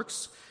God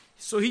works.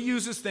 So he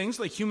uses things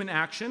like human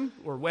action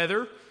or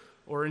weather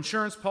or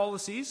insurance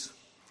policies.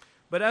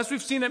 But as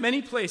we've seen at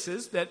many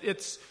places, that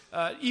it's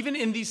even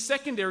in these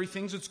secondary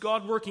things, it's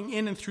God working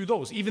in and through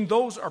those. Even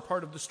those are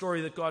part of the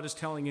story that God is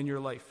telling in your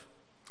life.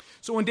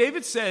 So when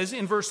David says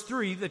in verse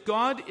 3 that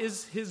God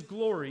is his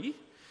glory,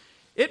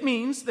 it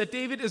means that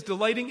David is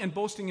delighting and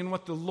boasting in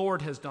what the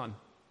Lord has done.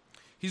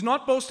 He's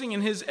not boasting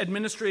in his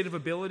administrative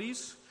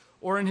abilities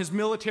or in his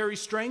military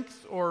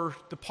strength or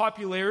the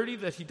popularity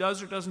that he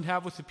does or doesn't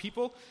have with the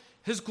people.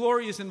 His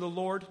glory is in the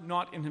Lord,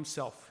 not in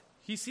himself.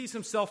 He sees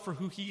himself for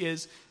who he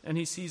is, and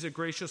he sees a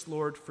gracious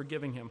Lord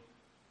forgiving him.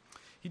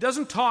 He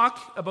doesn't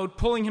talk about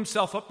pulling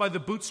himself up by the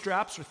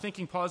bootstraps or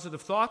thinking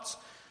positive thoughts,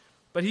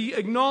 but he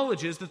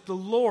acknowledges that the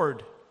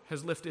Lord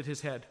has lifted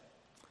his head.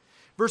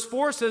 Verse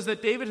 4 says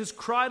that David has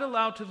cried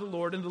aloud to the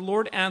Lord, and the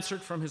Lord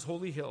answered from his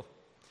holy hill.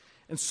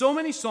 And so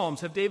many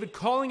psalms have David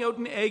calling out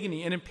in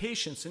agony and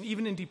impatience and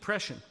even in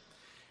depression.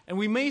 And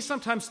we may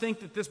sometimes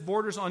think that this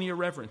borders on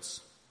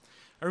irreverence.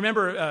 I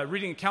remember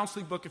reading a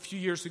counseling book a few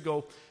years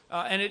ago,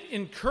 and it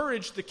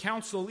encouraged the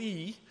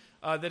counselee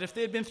that if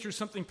they had been through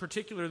something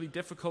particularly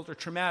difficult or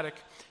traumatic,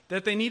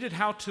 that they needed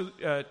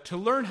to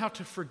learn how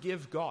to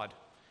forgive God.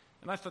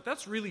 And I thought,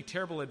 that's really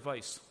terrible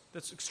advice.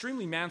 That's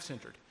extremely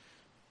man-centered.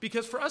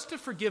 Because for us to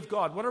forgive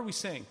God, what are we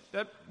saying?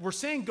 That we're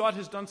saying God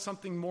has done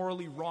something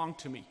morally wrong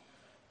to me.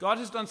 God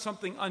has done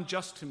something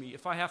unjust to me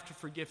if I have to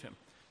forgive him.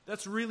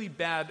 That's really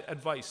bad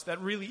advice.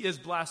 That really is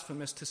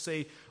blasphemous to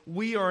say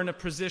we are in a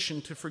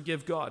position to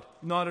forgive God.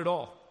 Not at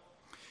all.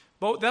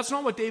 But that's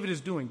not what David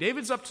is doing.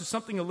 David's up to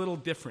something a little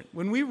different.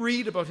 When we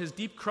read about his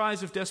deep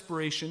cries of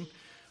desperation,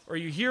 or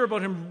you hear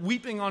about him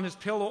weeping on his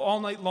pillow all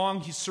night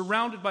long, he's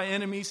surrounded by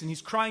enemies and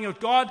he's crying out,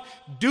 God,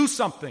 do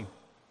something.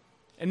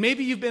 And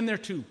maybe you've been there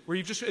too, where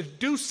you just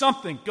do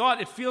something.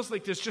 God, it feels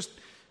like there's just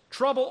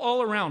trouble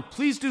all around.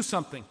 Please do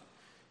something.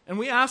 And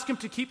we ask him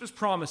to keep his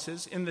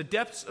promises in the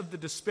depths of the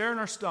despair in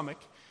our stomach.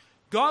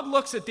 God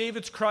looks at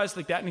David's cries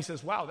like that and he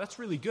says, wow, that's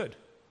really good.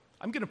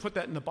 I'm going to put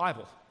that in the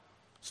Bible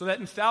so that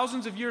in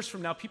thousands of years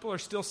from now, people are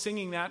still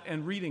singing that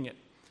and reading it.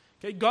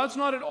 Okay? God's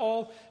not at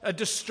all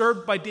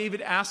disturbed by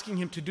David asking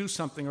him to do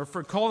something or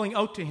for calling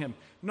out to him.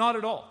 Not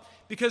at all.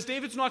 Because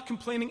David's not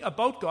complaining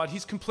about God,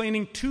 he's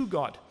complaining to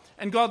God.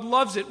 And God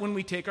loves it when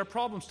we take our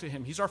problems to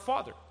him. He's our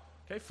Father.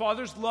 Okay?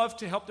 Fathers love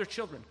to help their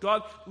children.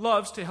 God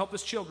loves to help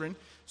his children.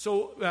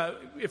 So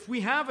if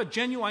we have a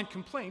genuine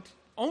complaint,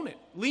 own it.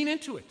 Lean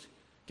into it.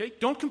 Okay?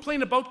 Don't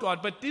complain about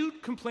God, but do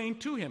complain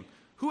to him.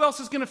 Who else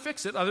is going to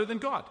fix it other than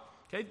God?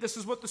 Okay? This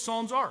is what the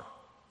Psalms are,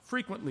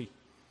 frequently.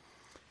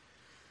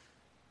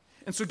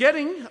 And so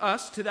getting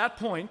us to that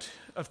point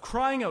of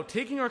crying out,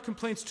 taking our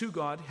complaints to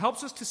God,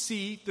 helps us to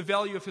see the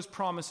value of his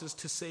promises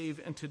to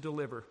save and to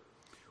deliver.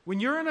 When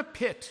you're in a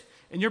pit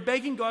and you're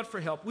begging God for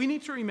help, we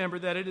need to remember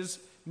that it is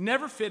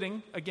never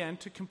fitting, again,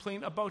 to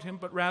complain about him,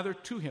 but rather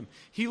to him.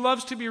 He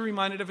loves to be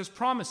reminded of his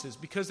promises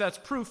because that's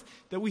proof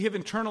that we have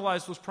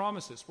internalized those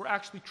promises. We're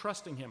actually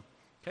trusting him.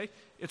 Okay?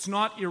 It's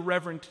not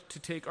irreverent to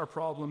take our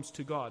problems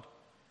to God.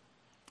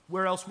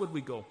 Where else would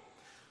we go?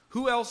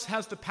 Who else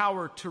has the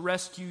power to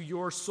rescue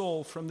your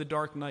soul from the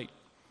dark night,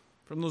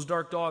 from those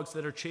dark dogs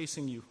that are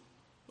chasing you?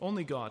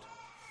 Only God.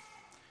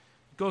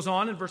 It goes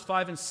on in verse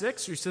 5 and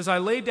 6, where he says, I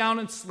lay down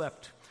and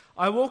slept.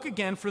 I woke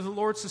again, for the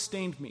Lord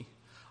sustained me.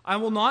 I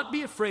will not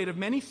be afraid of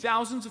many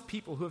thousands of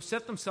people who have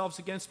set themselves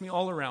against me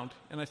all around.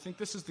 And I think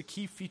this is the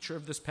key feature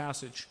of this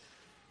passage,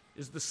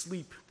 is the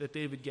sleep that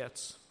David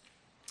gets.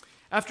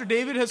 After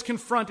David has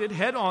confronted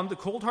head on the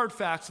cold hard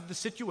facts of the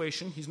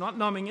situation, he's not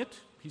numbing it,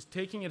 he's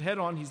taking it head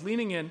on, he's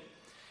leaning in.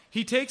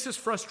 He takes his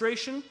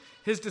frustration,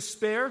 his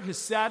despair, his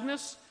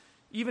sadness,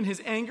 even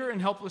his anger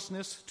and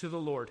helplessness to the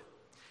Lord.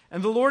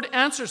 And the Lord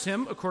answers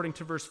him, according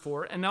to verse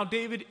 4, and now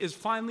David is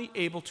finally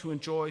able to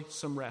enjoy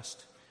some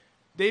rest.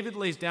 David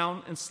lays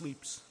down and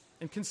sleeps.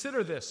 And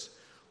consider this.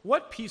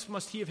 What peace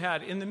must he have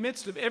had in the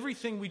midst of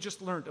everything we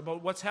just learned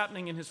about what's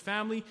happening in his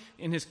family,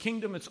 in his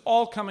kingdom? It's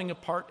all coming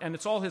apart, and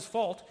it's all his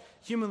fault,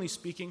 humanly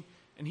speaking.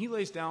 And he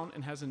lays down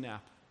and has a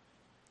nap.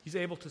 He's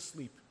able to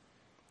sleep.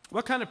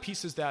 What kind of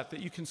peace is that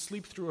you can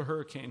sleep through a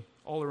hurricane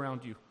all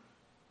around you?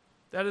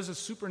 That is a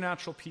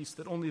supernatural peace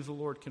that only the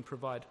Lord can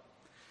provide.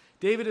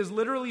 David is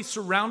literally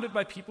surrounded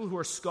by people who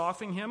are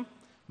scoffing him,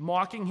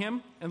 mocking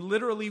him, and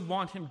literally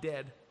want him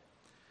dead.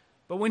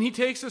 But when he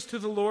takes us to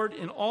the Lord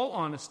in all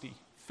honesty,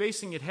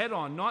 facing it head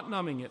on, not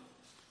numbing it,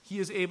 he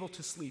is able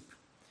to sleep.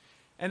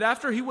 And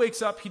after he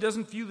wakes up, he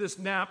doesn't view this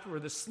nap or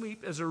this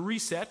sleep as a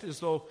reset, as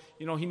though,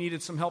 he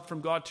needed some help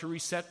from God to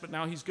reset, but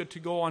now he's good to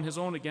go on his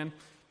own again.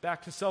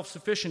 Back to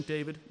self-sufficient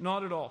David.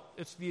 Not at all.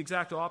 It's the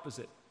exact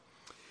opposite.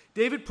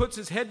 David puts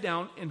his head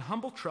down in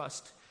humble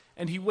trust,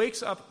 and he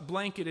wakes up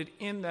blanketed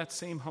in that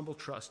same humble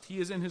trust. He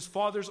is in his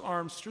Father's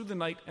arms through the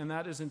night, and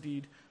that is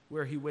indeed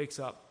where he wakes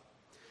up.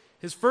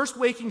 His first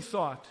waking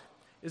thought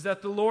is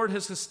that the Lord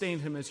has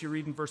sustained him, as you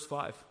read in verse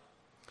 5.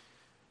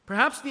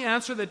 Perhaps the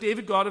answer that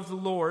David got of the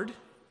Lord,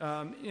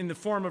 in the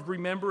form of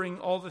remembering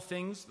all the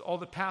things, all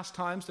the past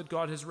times that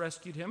God has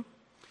rescued him,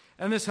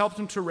 and this helped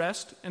him to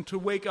rest and to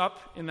wake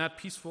up in that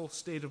peaceful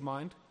state of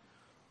mind.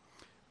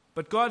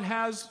 But God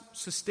has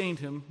sustained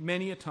him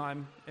many a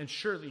time, and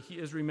surely he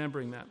is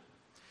remembering that.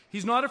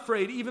 He's not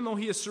afraid, even though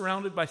he is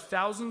surrounded by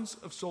thousands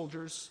of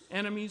soldiers,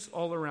 enemies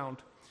all around.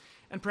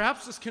 And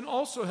perhaps this can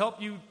also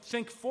help you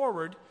think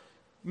forward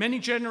many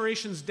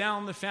generations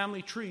down the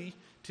family tree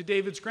to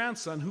David's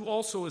grandson, who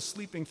also is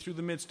sleeping through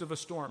the midst of a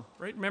storm.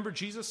 Right? Remember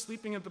Jesus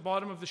sleeping at the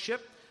bottom of the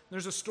ship?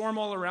 There's a storm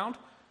all around.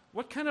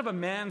 What kind of a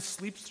man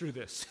sleeps through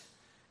this?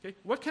 Okay?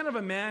 What kind of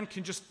a man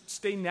can just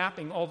stay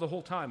napping all the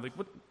whole time? Like,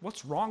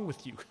 what's wrong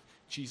with you?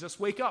 Jesus,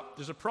 wake up.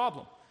 There's a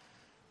problem.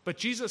 But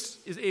Jesus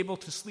is able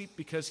to sleep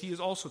because he is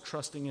also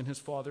trusting in his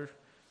Father,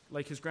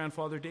 like his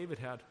grandfather David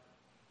had.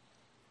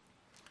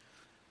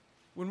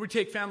 When we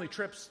take family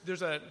trips,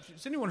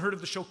 has anyone heard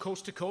of the show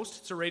Coast to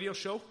Coast? It's a radio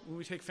show when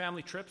we take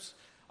family trips.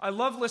 I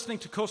love listening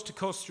to Coast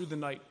through the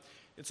night.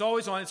 It's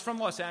always on. It's from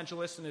Los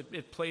Angeles, and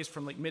it plays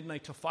from like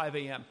midnight till 5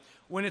 a.m.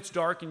 when it's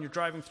dark and you're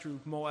driving through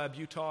Moab,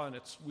 Utah, and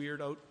it's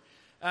weird out.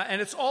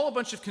 And it's all a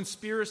bunch of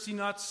conspiracy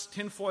nuts,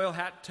 tinfoil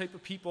hat type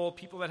of people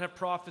that have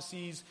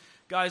prophecies,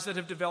 guys that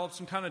have developed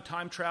some kind of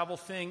time travel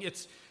thing.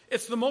 It's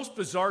the most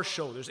bizarre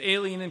show. There's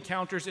alien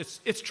encounters.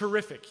 It's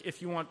terrific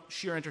if you want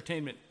sheer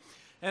entertainment.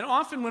 And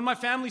often when my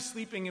family's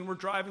sleeping and we're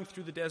driving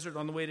through the desert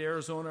on the way to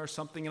Arizona or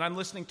something, and I'm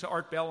listening to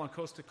Art Bell on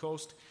Coast to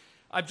Coast,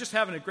 I'm just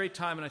having a great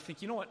time, and I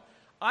think, you know what?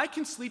 I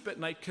can sleep at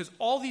night because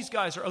all these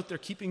guys are out there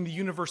keeping the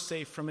universe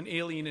safe from an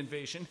alien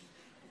invasion.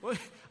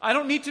 I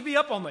don't need to be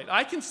up all night.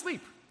 I can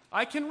sleep.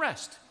 I can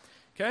rest.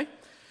 Okay?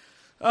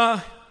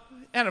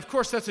 And of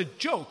course, that's a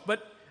joke,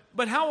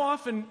 but how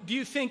often do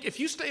you think, if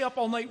you stay up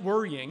all night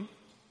worrying,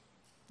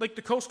 like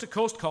the Coast to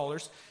Coast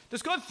callers,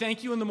 does God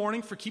thank you in the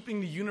morning for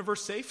keeping the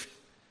universe safe?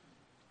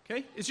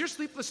 Okay? Is your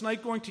sleepless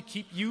night going to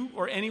keep you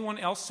or anyone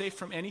else safe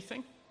from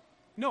anything?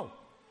 No.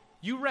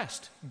 You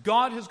rest.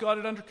 God has got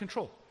it under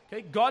control.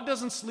 Okay? God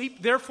doesn't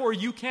sleep, therefore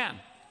you can.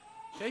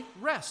 Okay?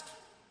 Rest.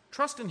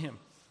 Trust in him.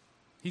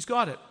 He's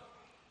got it.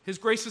 His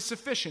grace is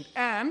sufficient,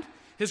 and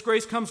his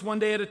grace comes one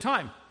day at a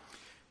time.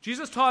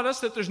 Jesus taught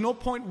us that there's no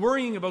point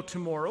worrying about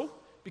tomorrow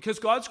because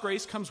God's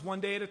grace comes one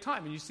day at a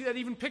time. And you see that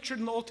even pictured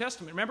in the Old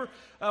Testament. Remember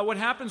what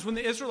happens when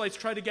the Israelites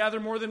try to gather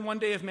more than one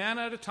day of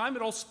manna at a time?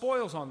 It all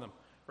spoils on them,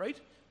 right?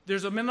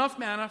 There's enough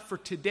manna for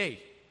today.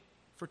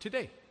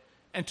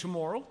 And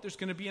tomorrow, there's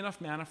going to be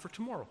enough manna for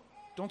tomorrow.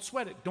 Don't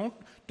sweat it.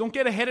 Don't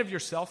get ahead of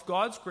yourself.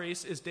 God's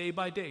grace is day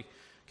by day.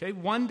 Okay?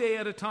 One day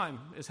at a time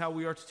is how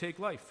we are to take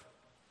life.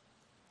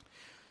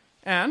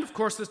 And, of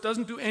course, this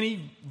doesn't do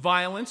any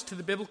violence to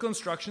the biblical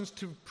instructions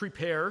to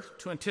prepare,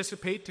 to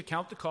anticipate, to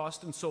count the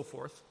cost, and so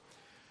forth.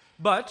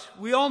 But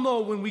we all know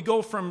when we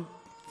go from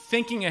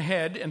thinking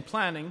ahead and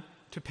planning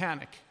to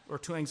panic or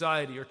to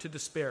anxiety or to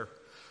despair.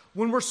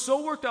 When we're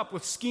so worked up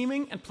with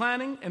scheming and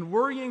planning and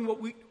worrying,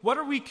 what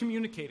are we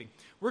communicating?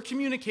 We're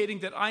communicating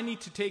that I need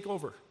to take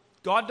over.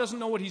 God doesn't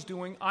know what he's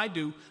doing. I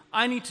do.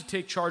 I need to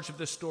take charge of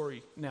this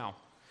story now.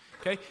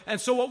 Okay? And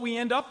so what we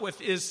end up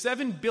with is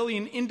 7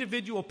 billion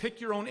individual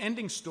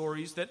pick-your-own-ending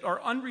stories that are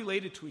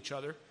unrelated to each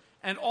other,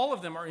 and all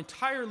of them are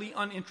entirely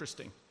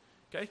uninteresting.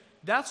 Okay?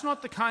 That's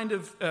not the kind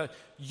of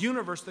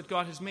universe that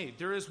God has made.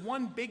 There is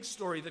one big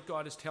story that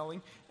God is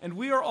telling, and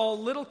we are all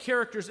little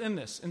characters in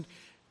this. And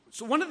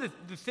so one of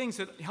the things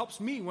that helps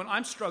me when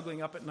I'm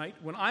struggling up at night,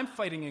 when I'm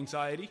fighting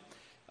anxiety,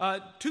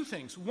 two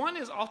things. One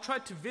is I'll try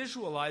to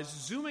visualize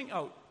zooming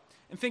out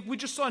and think, we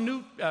just saw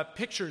new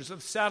pictures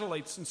of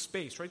satellites in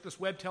space, right? This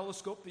Webb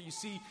telescope that you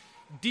see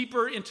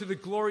deeper into the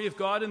glory of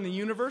God in the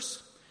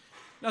universe.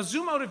 Now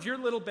zoom out of your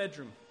little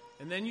bedroom,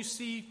 and then you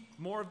see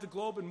more of the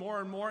globe and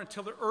more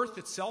until the earth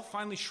itself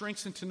finally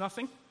shrinks into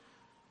nothing.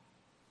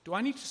 Do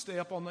I need to stay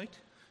up all night?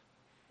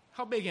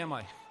 How big am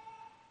I?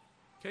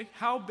 Okay,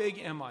 how big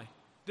am I?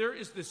 There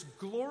is this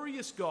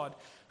glorious God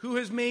who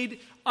has made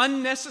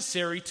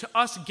unnecessary to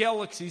us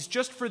galaxies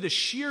just for the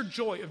sheer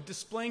joy of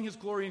displaying his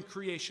glory in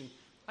creation.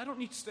 I don't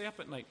need to stay up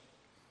at night.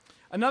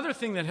 Another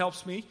thing that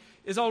helps me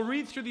is I'll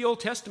read through the Old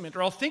Testament,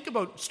 or I'll think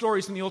about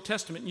stories in the Old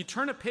Testament, and you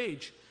turn a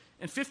page,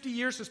 and 50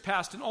 years has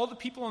passed, and all the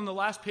people on the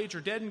last page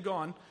are dead and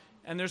gone,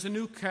 and there's a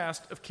new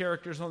cast of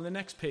characters on the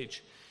next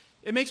page.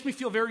 It makes me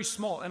feel very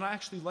small, and I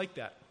actually like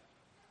that.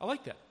 I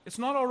like that. It's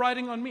not all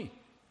riding on me.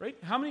 Right?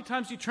 How many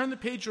times do you turn the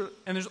page and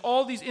there's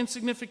all these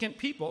insignificant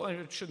people? I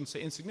shouldn't say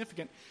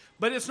insignificant,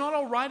 but it's not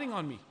all riding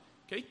on me.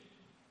 Okay?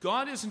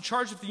 God is in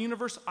charge of the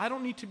universe. I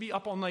don't need to be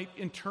up all night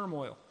in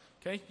turmoil.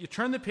 Okay? You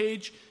turn the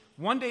page.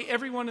 One day,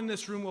 everyone in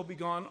this room will be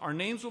gone. Our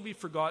names will be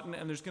forgotten,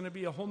 and there's going to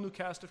be a whole new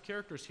cast of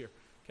characters here.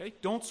 Okay?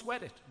 Don't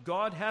sweat it.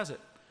 God has it.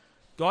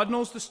 God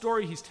knows the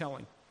story he's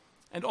telling,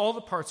 and all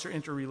the parts are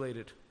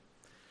interrelated.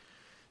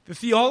 The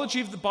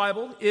theology of the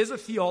Bible is a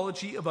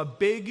theology of a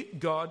big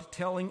God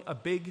telling a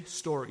big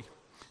story.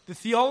 The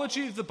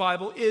theology of the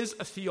Bible is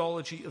a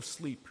theology of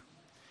sleep.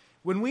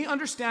 When we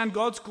understand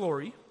God's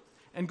glory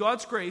and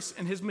God's grace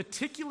and his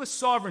meticulous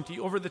sovereignty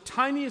over the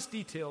tiniest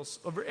details,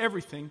 over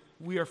everything,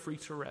 we are free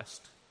to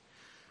rest.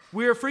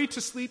 We are free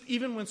to sleep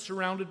even when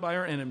surrounded by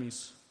our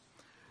enemies.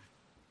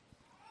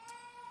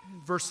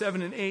 Verse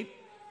 7 and 8,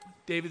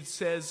 David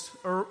says,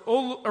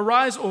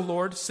 "Arise, O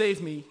Lord,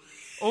 save me.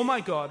 O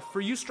my God,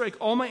 for you strike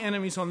all my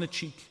enemies on the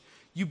cheek.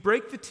 You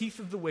break the teeth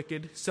of the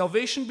wicked.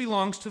 Salvation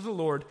belongs to the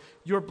Lord.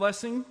 Your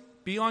blessing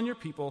be on your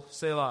people.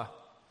 Selah.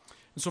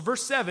 And so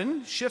verse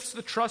 7 shifts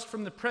the trust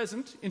from the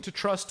present into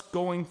trust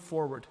going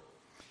forward.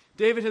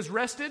 David has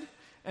rested,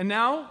 and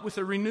now, with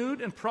a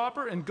renewed and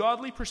proper and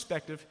godly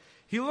perspective,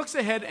 he looks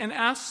ahead and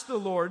asks the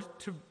Lord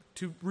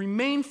to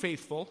remain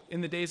faithful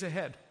in the days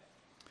ahead.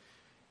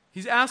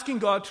 He's asking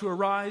God to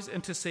arise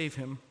and to save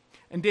him.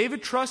 And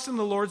David trusts in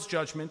the Lord's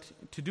judgment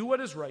to do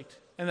what is right,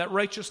 and that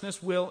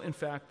righteousness will, in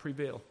fact,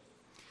 prevail.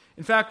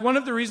 In fact, one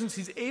of the reasons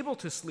he's able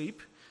to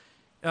sleep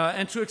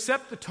and to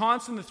accept the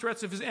taunts and the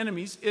threats of his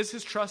enemies is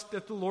his trust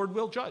that the Lord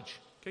will judge.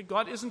 Okay?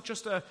 God isn't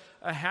just a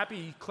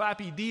happy,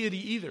 clappy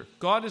deity either.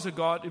 God is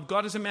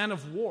a man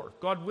of war.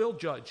 God will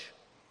judge.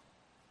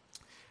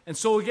 And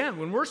so again,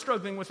 when we're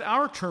struggling with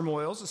our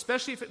turmoils,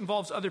 especially if it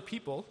involves other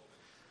people,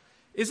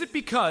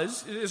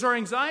 is our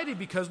anxiety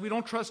because we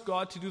don't trust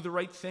God to do the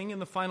right thing in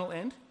the final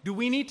end? Do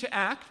we need to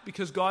act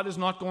because God is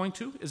not going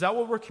to? Is that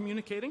what we're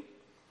communicating?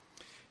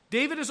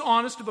 David is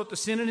honest about the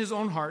sin in his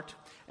own heart,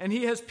 and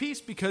he has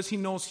peace because he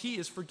knows he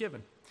is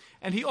forgiven.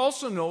 And he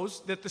also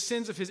knows that the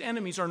sins of his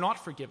enemies are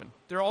not forgiven.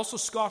 They're also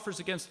scoffers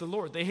against the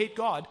Lord. They hate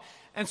God.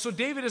 And so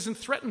David isn't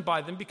threatened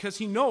by them because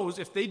he knows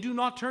if they do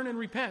not turn and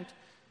repent,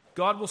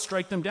 God will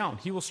strike them down.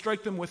 He will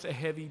strike them with a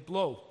heavy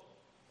blow.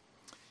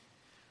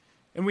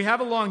 And we have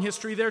a long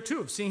history there,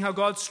 too, of seeing how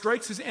God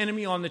strikes his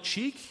enemy on the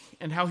cheek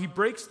and how he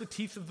breaks the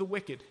teeth of the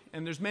wicked.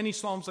 And there's many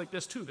psalms like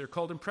this, too. They're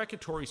called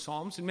imprecatory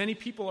psalms, and many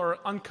people are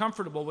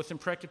uncomfortable with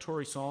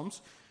imprecatory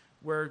psalms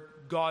where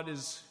God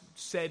is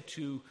said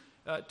to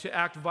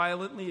act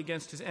violently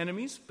against his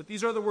enemies. But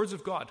these are the words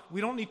of God.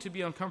 We don't need to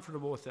be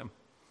uncomfortable with them.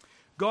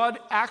 God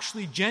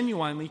actually,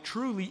 genuinely,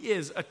 truly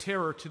is a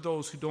terror to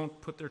those who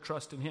don't put their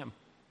trust in him.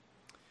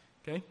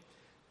 Okay?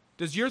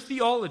 Does your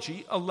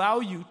theology allow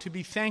you to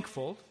be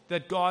thankful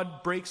that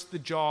God breaks the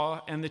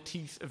jaw and the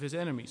teeth of his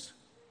enemies?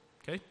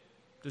 Okay?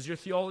 Does your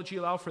theology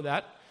allow for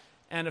that?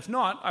 And if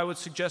not, I would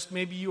suggest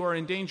maybe you are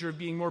in danger of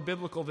being more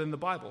biblical than the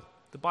Bible.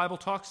 The Bible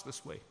talks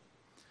this way.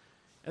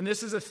 And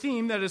this is a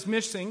theme that is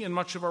missing in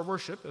much of our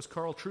worship, as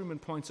Carl Trueman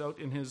points out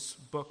in his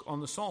book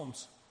on the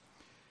Psalms.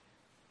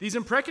 These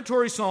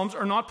imprecatory psalms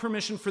are not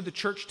permission for the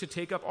church to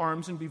take up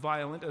arms and be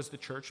violent as the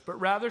church, but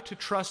rather to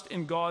trust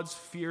in God's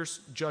fierce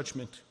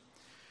judgment.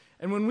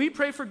 And when we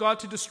pray for God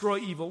to destroy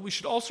evil, we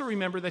should also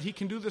remember that he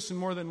can do this in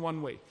more than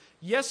one way.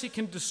 Yes, he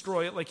can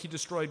destroy it like he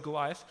destroyed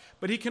Goliath,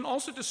 but he can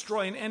also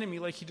destroy an enemy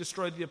like he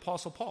destroyed the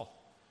Apostle Paul,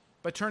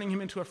 by turning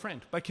him into a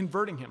friend, by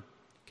converting him.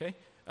 Okay?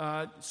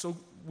 So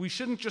we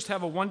shouldn't just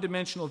have a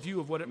one-dimensional view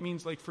of what it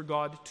means like for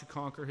God to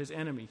conquer his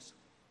enemies.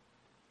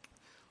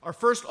 Our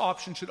first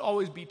option should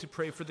always be to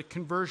pray for the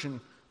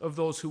conversion of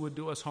those who would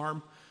do us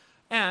harm.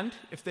 And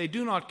if they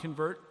do not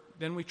convert,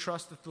 then we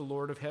trust that the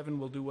Lord of heaven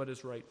will do what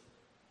is right.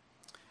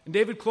 And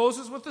David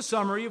closes with a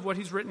summary of what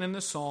he's written in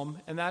this psalm,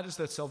 and that is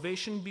that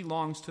salvation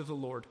belongs to the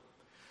Lord.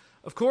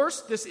 Of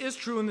course, this is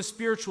true in the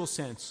spiritual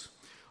sense.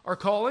 Our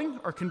calling,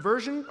 our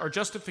conversion, our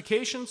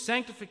justification,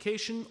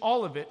 sanctification,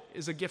 all of it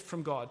is a gift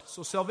from God.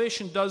 So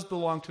salvation does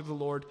belong to the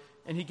Lord,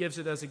 and he gives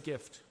it as a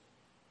gift.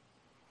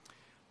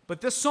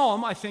 But this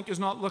psalm, I think, is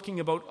not looking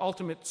about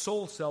ultimate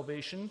soul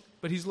salvation,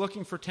 but he's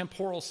looking for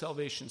temporal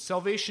salvation,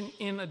 salvation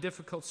in a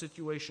difficult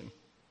situation.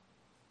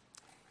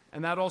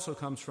 And that also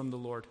comes from the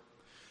Lord.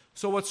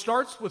 So what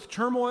starts with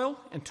turmoil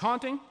and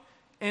taunting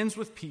ends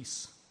with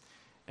peace.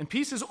 And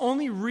peace is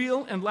only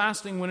real and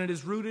lasting when it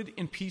is rooted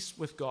in peace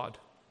with God.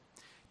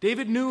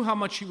 David knew how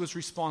much he was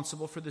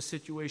responsible for the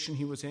situation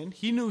he was in.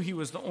 He knew he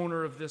was the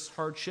owner of this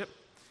hardship,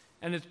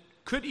 and it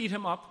could eat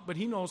him up, but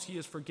he knows he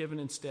is forgiven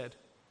instead.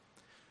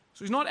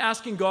 So he's not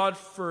asking God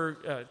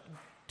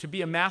to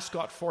be a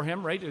mascot for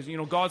him, right?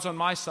 God's on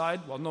my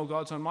side. Well, no,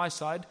 God's on my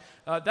side.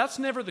 That's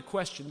never the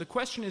question. The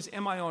question is,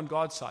 am I on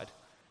God's side?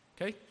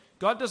 Okay?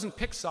 God doesn't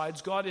pick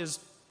sides. God is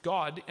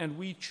God, and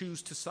we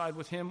choose to side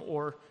with him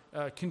or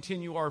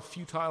continue our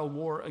futile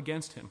war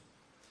against him.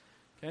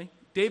 Okay?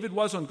 David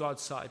was on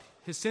God's side.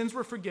 His sins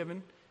were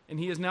forgiven, and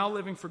he is now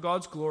living for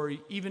God's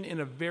glory, even in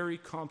a very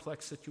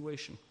complex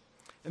situation.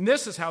 And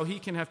this is how he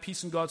can have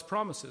peace in God's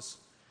promises.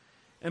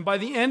 And by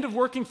the end of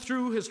working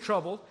through his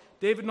trouble,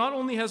 David not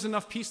only has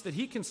enough peace that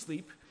he can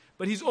sleep,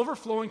 but he's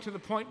overflowing to the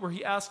point where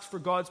he asks for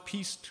God's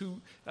peace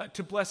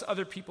to bless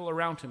other people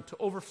around him, to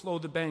overflow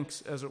the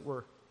banks, as it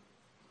were.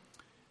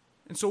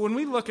 And so when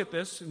we look at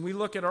this, and we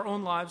look at our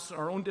own lives,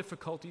 our own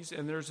difficulties,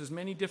 and there's as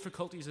many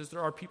difficulties as there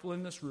are people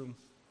in this room,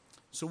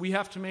 so we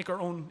have to make our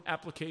own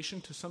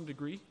application to some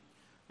degree.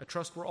 I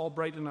trust we're all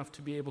bright enough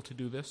to be able to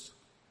do this.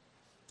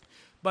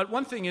 But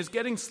one thing is,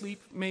 getting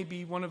sleep may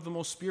be one of the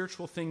most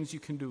spiritual things you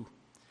can do.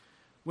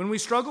 When we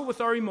struggle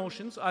with our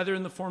emotions, either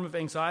in the form of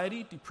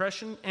anxiety,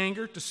 depression,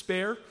 anger,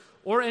 despair,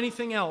 or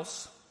anything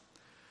else,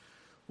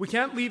 we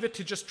can't leave it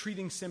to just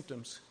treating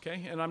symptoms,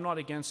 okay? And I'm not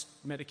against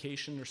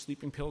medication or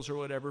sleeping pills or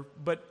whatever,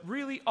 but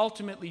really,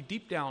 ultimately,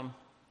 deep down,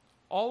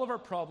 all of our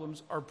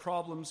problems are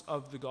problems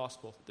of the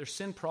gospel. They're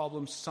sin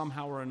problems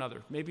somehow or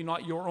another. Maybe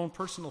not your own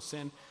personal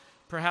sin.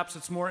 Perhaps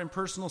it's more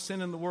impersonal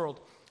sin in the world.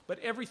 but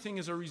everything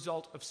is a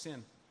result of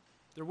sin.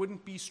 There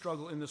wouldn't be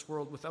struggle in this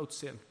world without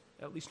sin,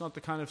 at least not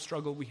the kind of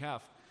struggle we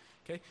have.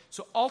 Okay?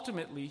 So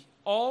ultimately,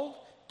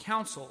 all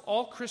counsel,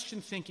 all Christian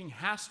thinking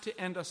has to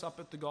end us up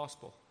at the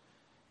gospel.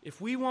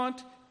 If we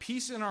want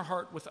peace in our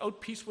heart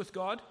without peace with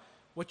God,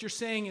 what you're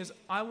saying is,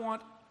 I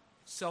want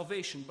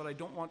salvation, but I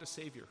don't want a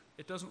Savior.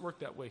 It doesn't work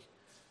that way.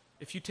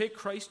 If you take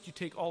Christ, you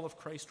take all of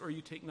Christ, or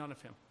you take none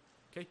of him.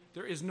 Okay?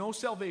 There is no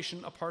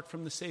salvation apart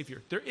from the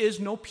Savior. There is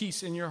no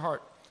peace in your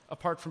heart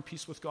apart from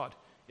peace with God.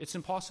 It's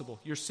impossible.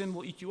 Your sin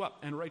will eat you up,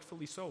 and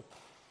rightfully so.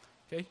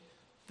 Okay?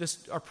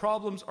 Our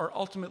problems are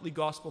ultimately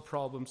gospel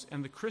problems,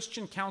 and the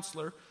Christian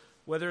counselor,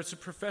 whether it's a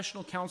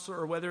professional counselor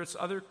or whether it's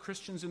other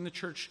Christians in the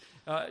church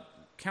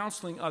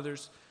counseling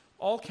others,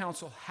 all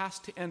counsel has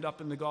to end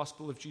up in the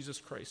gospel of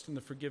Jesus Christ and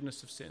the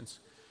forgiveness of sins.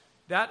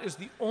 That is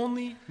the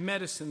only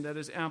medicine that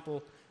is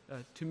ample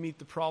to meet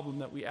the problem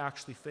that we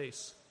actually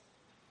face.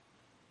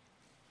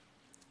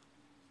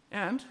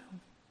 And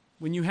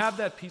when you have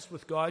that peace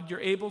with God,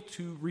 you're able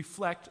to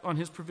reflect on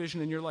his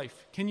provision in your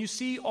life. Can you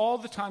see all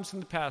the times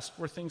in the past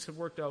where things have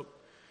worked out,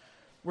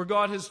 where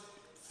God has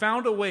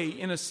found a way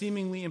in a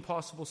seemingly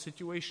impossible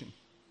situation?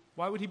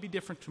 Why would he be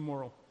different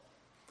tomorrow?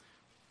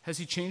 Has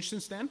he changed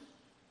since then?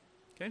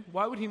 Okay.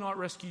 Why would he not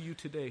rescue you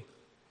today?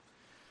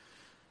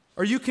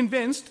 Are you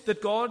convinced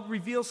that God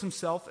reveals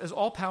himself as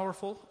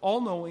all-powerful,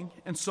 all-knowing,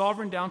 and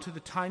sovereign down to the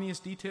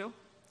tiniest detail?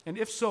 And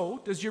if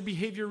so, does your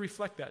behavior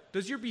reflect that?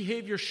 Does your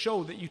behavior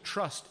show that you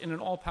trust in an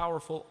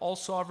all-powerful,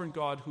 all-sovereign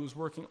God who is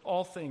working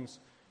all things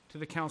to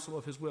the counsel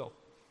of his will?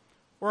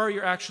 Or are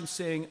your actions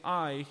saying,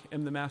 I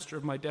am the master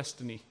of my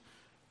destiny?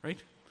 Right?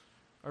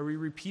 Are we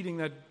repeating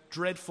that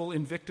dreadful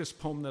Invictus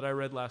poem that I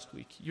read last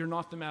week? You're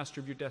not the master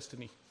of your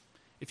destiny.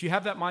 If you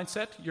have that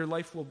mindset, your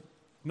life will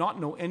not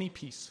know any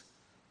peace.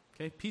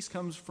 Okay? Peace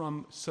comes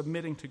from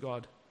submitting to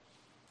God.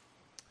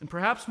 And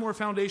perhaps more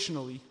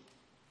foundationally,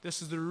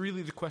 this is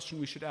really the question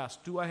we should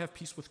ask. Do I have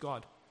peace with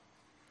God?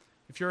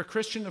 If you're a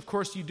Christian, of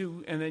course you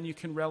do, and then you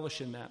can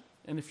relish in that.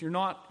 And if you're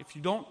not, if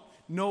you don't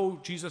know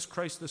Jesus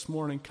Christ this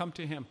morning, come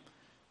to him.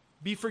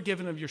 Be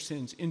forgiven of your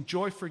sins.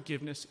 Enjoy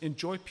forgiveness.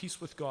 Enjoy peace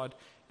with God.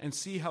 And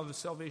see how the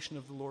salvation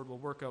of the Lord will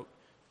work out,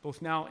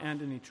 both now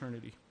and in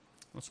eternity.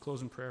 Let's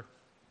close in prayer.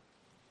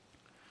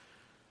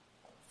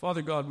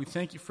 Father God, we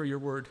thank you for your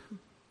word.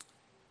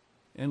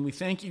 And we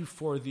thank you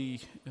for the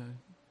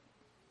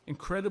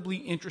incredibly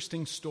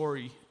interesting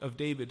story of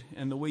David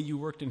and the way you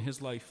worked in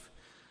his life.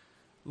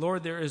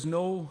 Lord, there is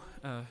no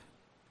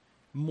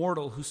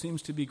mortal who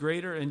seems to be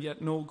greater, and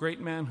yet no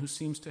great man who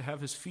seems to have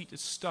his feet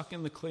stuck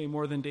in the clay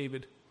more than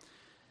David.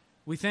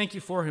 We thank you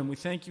for him. We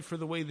thank you for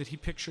the way that he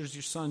pictures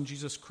your son,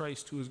 Jesus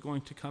Christ, who is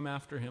going to come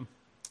after him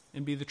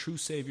and be the true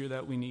Savior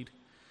that we need.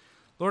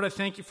 Lord, I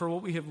thank you for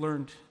what we have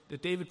learned,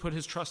 that David put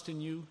his trust in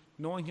you,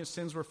 knowing his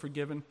sins were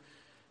forgiven,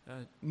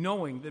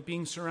 knowing that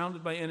being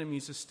surrounded by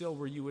enemies is still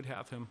where you would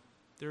have him.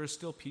 There is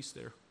still peace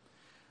there.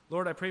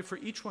 Lord, I pray for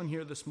each one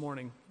here this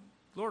morning.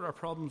 Lord, our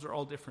problems are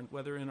all different,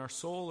 whether in our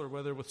soul or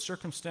whether with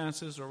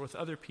circumstances or with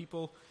other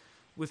people,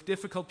 with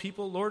difficult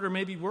people, Lord, or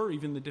maybe we're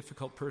even the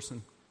difficult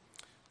person.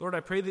 Lord, I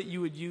pray that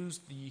you would use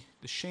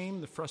the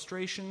shame, the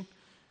frustration,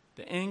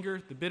 the anger,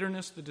 the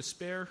bitterness, the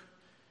despair.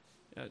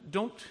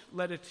 Don't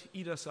let it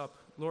eat us up,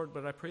 Lord,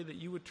 but I pray that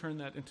you would turn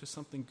that into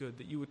something good,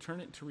 that you would turn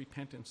it into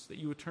repentance, that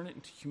you would turn it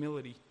into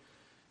humility,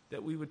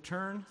 that we would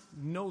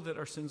know that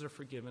our sins are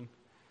forgiven,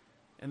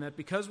 and that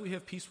because we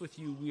have peace with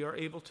you, we are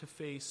able to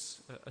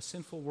face a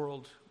sinful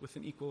world with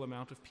an equal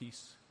amount of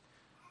peace.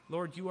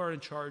 Lord, you are in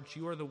charge.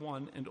 You are the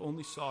one and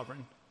only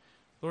sovereign.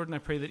 Lord, and I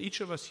pray that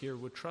each of us here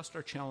would trust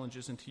our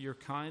challenges into your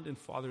kind and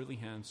fatherly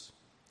hands.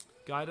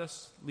 Guide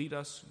us, lead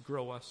us,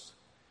 grow us.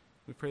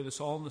 We pray this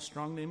all in the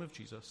strong name of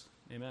Jesus.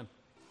 Amen.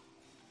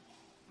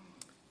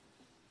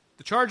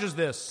 The charge is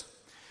this: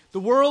 the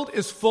world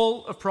is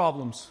full of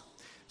problems.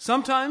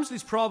 Sometimes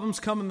these problems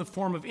come in the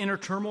form of inner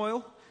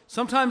turmoil.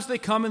 Sometimes they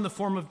come in the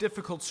form of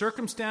difficult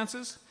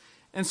circumstances.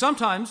 And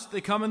sometimes they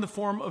come in the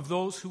form of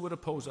those who would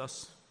oppose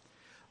us.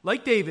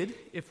 Like David,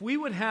 if we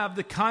would have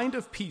the kind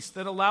of peace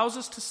that allows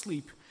us to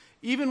sleep,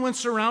 even when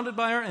surrounded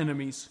by our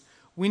enemies,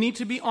 we need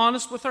to be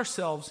honest with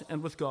ourselves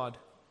and with God.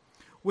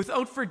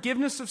 Without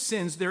forgiveness of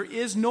sins, there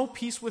is no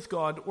peace with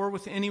God or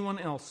with anyone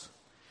else.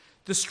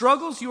 The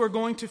struggles you are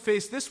going to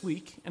face this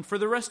week and for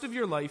the rest of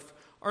your life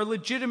are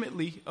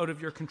legitimately out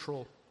of your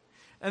control.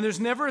 And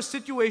there's never a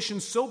situation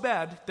so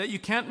bad that you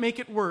can't make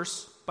it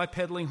worse by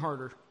pedaling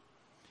harder.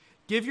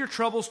 Give your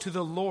troubles to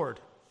the Lord.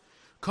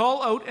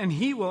 Call out and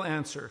he will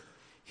answer.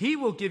 He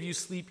will give you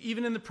sleep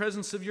even in the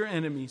presence of your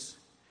enemies.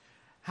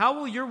 How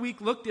will your week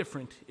look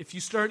different if you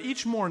start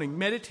each morning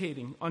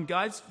meditating on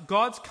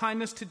God's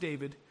kindness to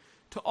David,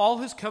 to all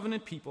his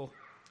covenant people,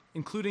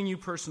 including you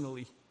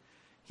personally?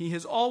 He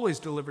has always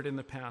delivered in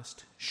the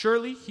past.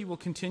 Surely he will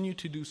continue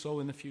to do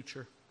so in the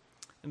future.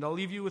 And I'll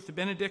leave you with the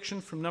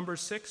benediction from Numbers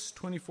 6,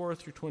 24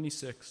 through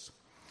 26.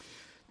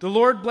 The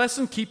Lord bless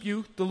and keep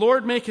you. The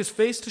Lord make his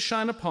face to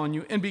shine upon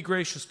you and be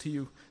gracious to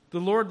you. The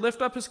Lord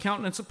lift up his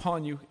countenance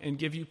upon you and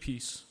give you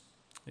peace.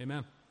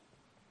 Amen.